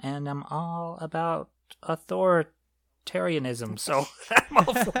progressivism and I'm all about authoritarianism, so I'm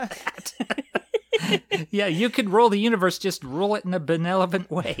all for that. Yeah, you can roll the universe, just roll it in a benevolent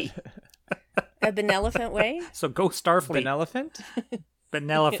way. A benevolent way? So go Starfleet. Benevolent?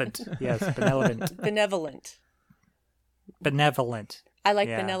 Benevolent. Yes, benevolent. Benevolent. I like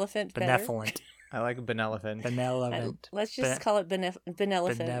benevolent better. Benevolent. I like benevolent. Benevolent. Let's just call it benevolent.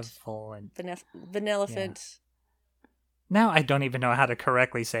 Benevolent. Benevolent. Now I don't even know how to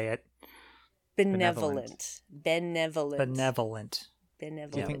correctly say it. Benevolent. Benevolent. Do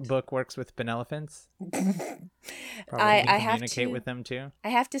you think Book works with benevolence? I have communicate to, with them too. I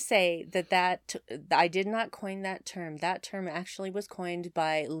have to say that I did not coin that term. That term actually was coined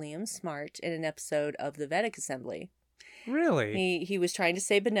by Liam Smart in an episode of the Vedic Assembly. Really? He was trying to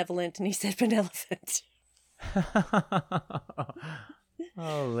say benevolent and he said benevolent.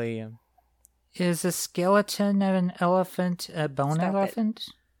 Oh, Liam. Is a skeleton of an elephant a bone Stop elephant?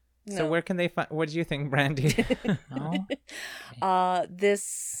 No. So where can they find? What do you think, Brandi? No.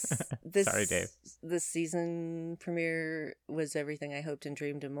 This Sorry, Dave. This season premiere was everything I hoped and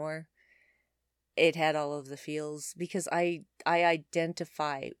dreamed and more. It had all of the feels because I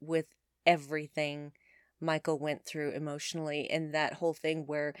identify with everything Michael went through emotionally, and that whole thing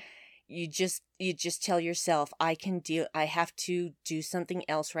where you just tell yourself, I have to do something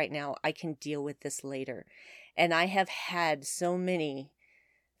else right now. I can deal with this later. And I have had so many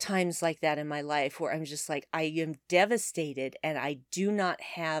times like that in my life where I'm just like, I am devastated and I do not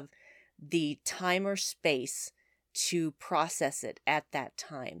have the time or space to process it at that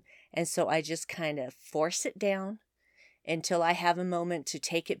time. And so I just kind of force it down until I have a moment to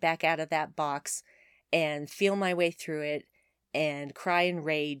take it back out of that box and feel my way through it and cry and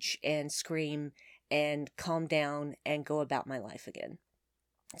rage and scream and calm down and go about my life again.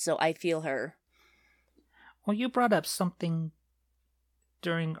 So I feel her. Well, you brought up something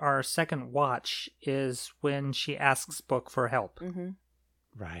during our second watch, is when she asks Book for help. Mm-hmm.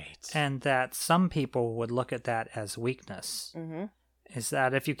 Right. And that some people would look at that as weakness. Mm-hmm. Is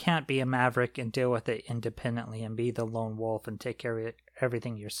that if you can't be a maverick and deal with it independently and be the lone wolf and take care of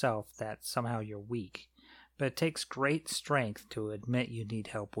everything yourself, that somehow you're weak. But it takes great strength to admit you need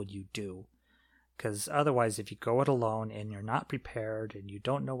help when you do. Because otherwise, if you go it alone and you're not prepared and you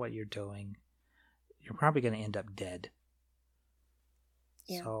don't know what you're doing, you're probably going to end up dead.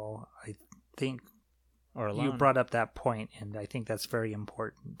 Yeah. So I think you brought up that point, and I think that's very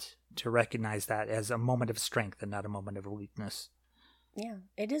important to recognize that as a moment of strength and not a moment of weakness. Yeah,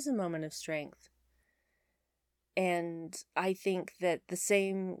 it is a moment of strength. And I think that the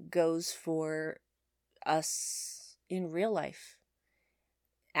same goes for us in real life.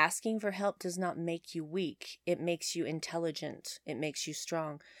 Asking for help does not make you weak. It makes you intelligent. It makes you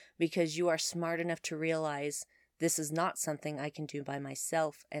strong because you are smart enough to realize this is not something I can do by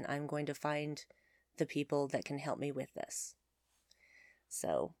myself, and I'm going to find the people that can help me with this.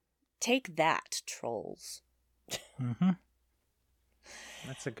 So, take that, trolls. Mm-hmm.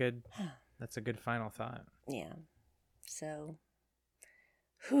 That's a good final thought. Yeah. So,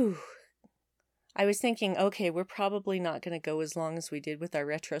 whew. I was thinking, okay, we're probably not going to go as long as we did with our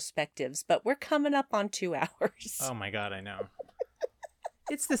retrospectives, but we're coming up on 2 hours. Oh my God, I know.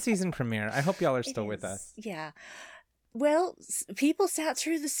 It's the season premiere. I hope y'all are still with us. Yeah. Well, people sat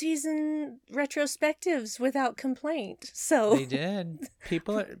through the season retrospectives without complaint. So they did.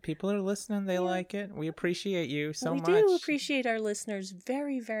 People are listening. They like it. We appreciate you so much. We do appreciate our listeners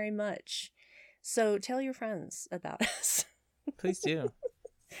very, very much. So tell your friends about us. Please do.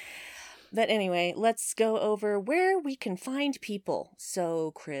 But anyway, let's go over where we can find people.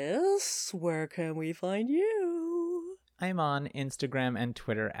 So, Chris, where can we find you? I'm on Instagram and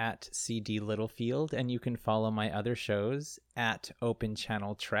Twitter at CD Littlefield, and you can follow my other shows at Open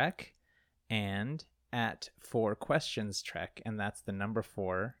Channel Trek and at 4 Questions Trek, and that's the number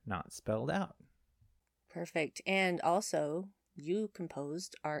 4, not spelled out. Perfect. And also, you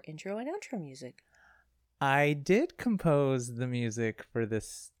composed our intro and outro music. I did compose the music for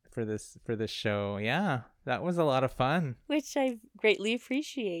this show. Yeah, that was a lot of fun. Which I greatly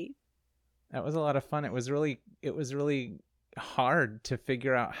appreciate. That was a lot of fun. It was really hard to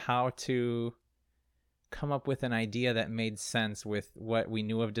figure out how to come up with an idea that made sense with what we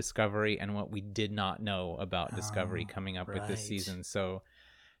knew of Discovery and what we did not know about Discovery coming up with this season. So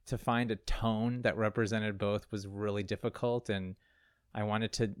to find a tone that represented both was really difficult, and I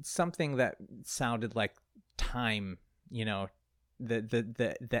wanted something that sounded like time, you know,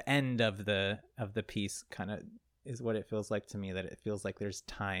 the end of the piece kind of is what it feels like to me, that it feels like there's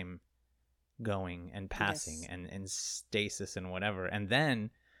time going and passing. Yes. and stasis and whatever, and then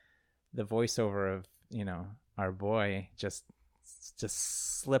the voiceover of, you know, our boy just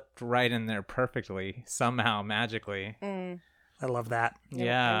slipped right in there perfectly somehow, magically. I love that.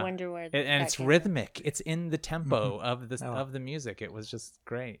 Yeah, I wonder where and it's rhythmic. It's in the tempo of the music. It was just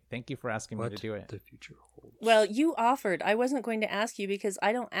great. Thank you for asking me to do it. The future holds. Well, you offered. I wasn't going to ask you because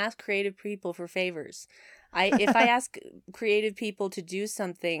I don't ask creative people for favors. If I ask creative people to do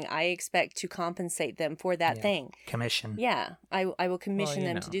something, I expect to compensate them for that thing. Commission. Yeah, I will commission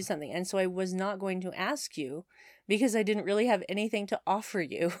them to do something. And so I was not going to ask you because I didn't really have anything to offer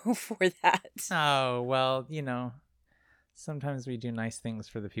you for that. Oh, well, you know, sometimes we do nice things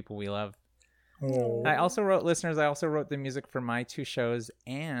for the people we love. Oh. I also wrote the music for my 2 shows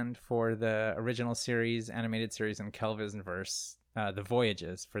and for the original series, animated series, and Kelvisverse. The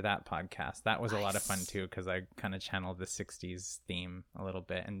Voyages for that podcast. That was a lot of fun too, because I kind of channeled the 60s theme a little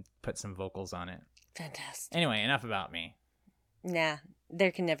bit and put some vocals on it. Fantastic. Anyway, enough about me. Nah,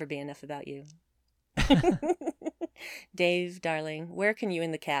 there can never be enough about you. Dave, darling, where can you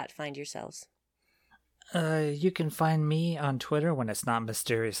and the cat find yourselves? You can find me on Twitter when it's not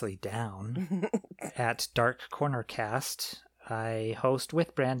mysteriously down at Dark Corner Cast. I host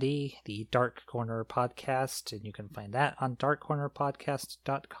with Brandi the Dark Corner podcast, and you can find that on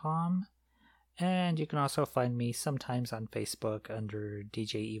darkcornerpodcast.com. And you can also find me sometimes on Facebook under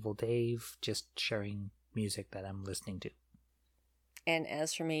DJ Evil Dave, just sharing music that I'm listening to. And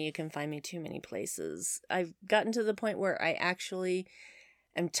as for me, you can find me too many places. I've gotten to the point where I actually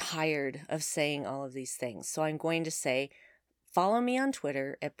am tired of saying all of these things. So I'm going to say, follow me on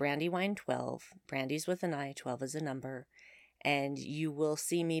Twitter at Brandywine12. Brandy's with an I, 12 is a number. And you will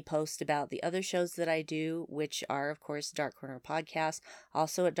see me post about the other shows that I do, which are, of course, Dark Corner Podcast.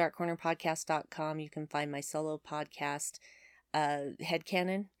 Also at darkcornerpodcast.com, you can find my solo podcast,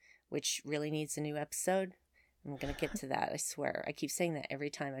 Headcanon, which really needs a new episode. I'm going to get to that, I swear. I keep saying that every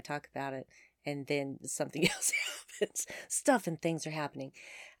time I talk about it, and then something else happens. Stuff and things are happening.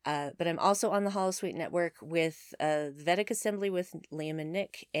 But I'm also on the Holosuite Network with Vedic Assembly with Liam and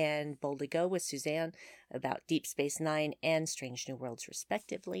Nick, and Boldly Go with Suzanne about Deep Space Nine and Strange New Worlds,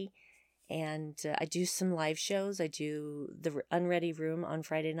 respectively. And I do some live shows. I do the Unready Room on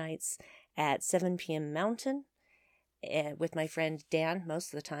Friday nights at 7 p.m. Mountain with my friend Dan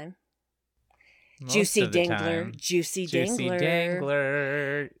most of the time. Juicy Dangler.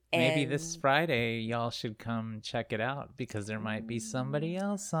 Maybe this Friday y'all should come check it out because there might be somebody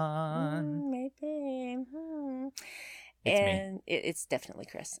else on. Maybe. It's me. It's definitely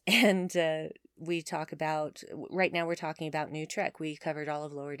Chris. And we talk about, right now we're talking about New Trek. We covered all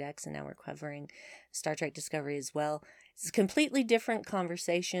of Lower Decks and now we're covering Star Trek Discovery as well. It's a completely different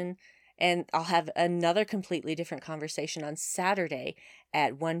conversation. And I'll have another completely different conversation on Saturday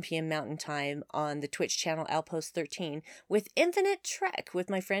at 1 p.m. Mountain Time on the Twitch channel Outpost 13 with Infinite Trek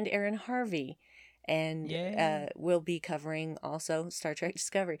with my friend Aaron Harvey. And we'll be covering also Star Trek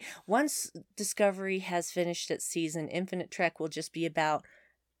Discovery. Once Discovery has finished its season, Infinite Trek will just be about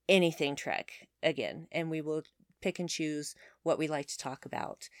anything Trek again. And we will pick and choose what we like to talk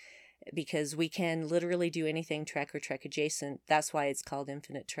about. Because we can literally do anything Trek or Trek adjacent. That's why it's called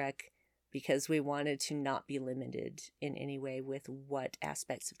Infinite Trek. Because we wanted to not be limited in any way with what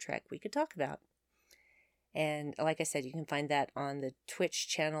aspects of Trek we could talk about. And like I said, you can find that on the Twitch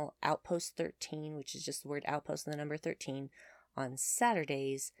channel Outpost 13, which is just the word Outpost and the number 13, on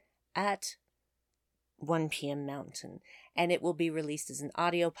Saturdays at 1 p.m. Mountain. And it will be released as an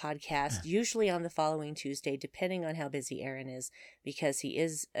audio podcast, usually on the following Tuesday, depending on how busy Aaron is, because he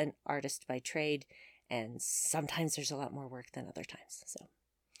is an artist by trade, and sometimes there's a lot more work than other times. So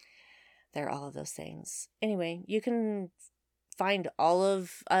there are all of those things. Anyway, you can find all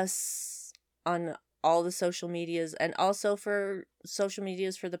of us on all the social medias, and also for social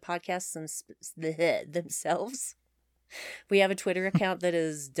medias for the podcasts themselves. We have a Twitter account that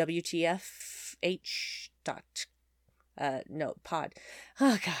is WTFH pod.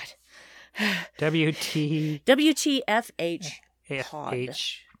 Oh, God. WTFH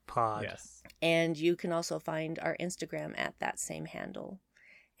pod. Yes. And you can also find our Instagram at that same handle.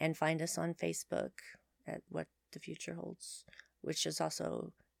 And find us on Facebook at What the Future Holds, which is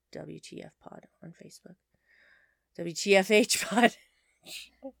also WTF Pod on Facebook. WTFH Pod.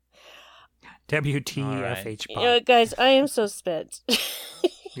 WTFH Pod. You know, guys, I am so spent.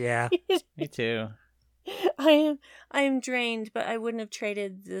 Yeah. Me too. I am drained, but I wouldn't have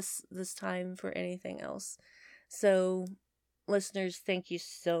traded this time for anything else. So, listeners, thank you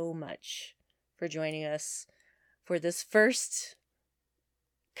so much for joining us for this first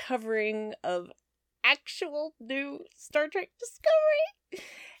covering of actual new Star Trek Discovery.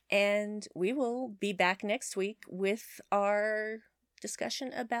 And we will be back next week with our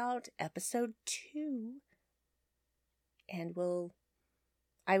discussion about episode 2. And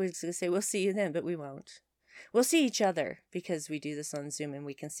I was going to say we'll see you then, but we won't. We'll see each other because we do this on Zoom and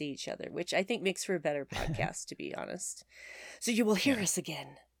we can see each other, which I think makes for a better podcast, to be honest. So you will hear us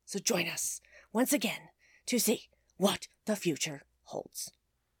again. So join us once again to see what the future holds.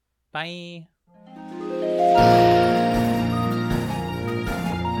 Bye.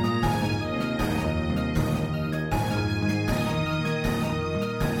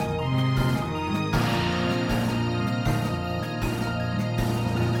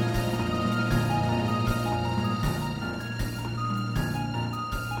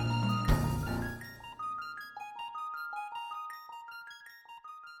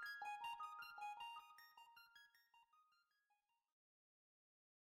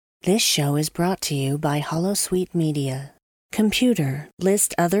 This show is brought to you by Holosuite Media. Computer,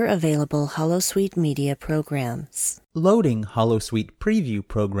 list other available Holosuite Media programs. Loading Holosuite preview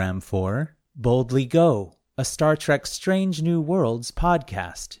program for Boldly Go, a Star Trek Strange New Worlds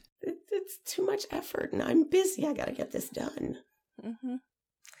podcast. It's too much effort, and I'm busy. I gotta get this done. Mm-hmm.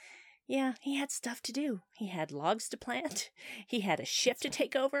 Yeah, he had stuff to do. He had logs to plant. He had a ship to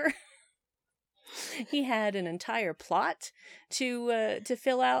take over. He had an entire plot to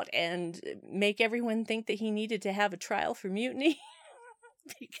fill out and make everyone think that he needed to have a trial for mutiny.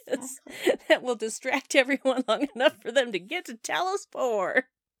 because that will distract everyone long enough for them to get to Talos 4.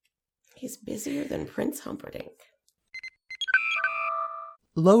 He's busier than Prince Humperdinck.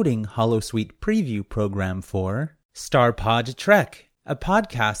 Loading Holosuite preview program for Starpod Trek, a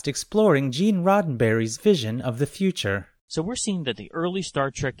podcast exploring Gene Roddenberry's vision of the future. So we're seeing that the early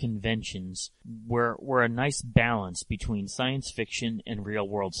Star Trek conventions were a nice balance between science fiction and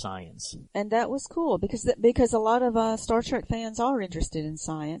real-world science. And that was cool because a lot of Star Trek fans are interested in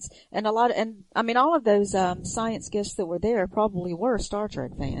science, and all of those science guests that were there probably were Star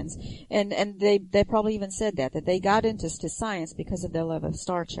Trek fans, and they probably even said that they got into science because of their love of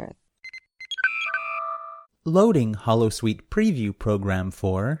Star Trek. Loading Holosuite preview program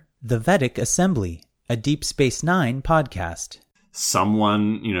for The Vedic Assembly, a Deep Space Nine podcast.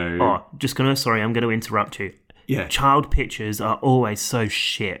 Someone, I'm going to interrupt you. Yeah. Child pictures are always so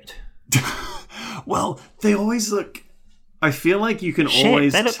shit. Well, they always look... I feel like you can Shit,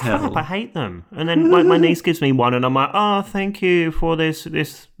 always they look tell. crap. I hate them. And then my niece gives me one, and I'm like, oh, thank you for this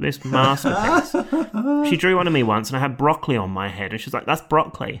masterpiece. She drew one of me once, and I had broccoli on my head, and she's like, that's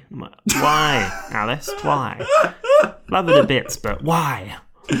broccoli. I'm like, why, Alice? Why? Love it a bit, but why?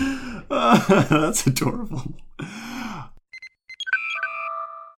 That's adorable.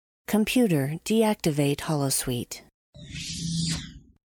 Computer, deactivate Holosuite.